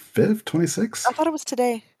 25th, 26th? I thought it was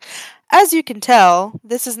today. As you can tell,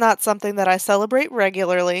 this is not something that I celebrate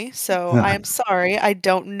regularly, so I am sorry I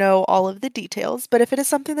don't know all of the details, but if it is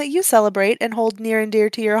something that you celebrate and hold near and dear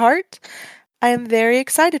to your heart, I am very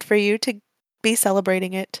excited for you to be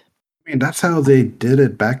celebrating it. I mean, that's how they did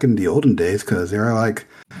it back in the olden days, because they were like,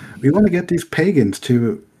 we want to get these pagans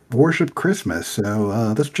to worship Christmas,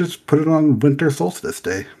 so let's just put it on Winter Solstice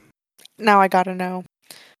Day. Now I gotta know.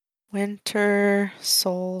 Winter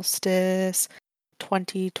Solstice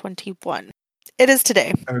 2021. It is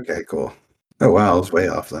today. Okay, cool. Oh, wow, I was way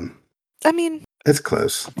off then. I mean... It's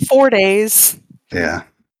close. 4 days. Yeah.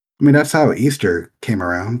 I mean, that's how Easter came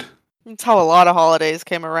around. That's how a lot of holidays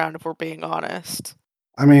came around, if we're being honest.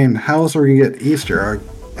 I mean, how else are we going to get Easter?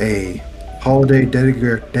 A holiday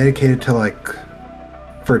dedicated to, like,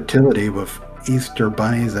 fertility with Easter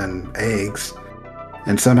bunnies and eggs,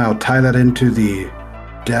 and somehow tie that into the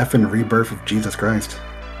death and rebirth of Jesus Christ.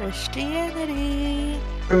 Christianity.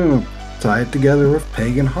 Boom. Tie it together with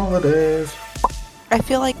pagan holidays. I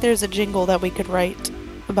feel like there's a jingle that we could write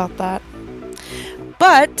about that.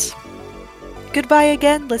 But, goodbye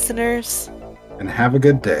again, listeners. And have a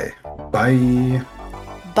good day. Bye.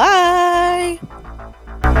 Bye.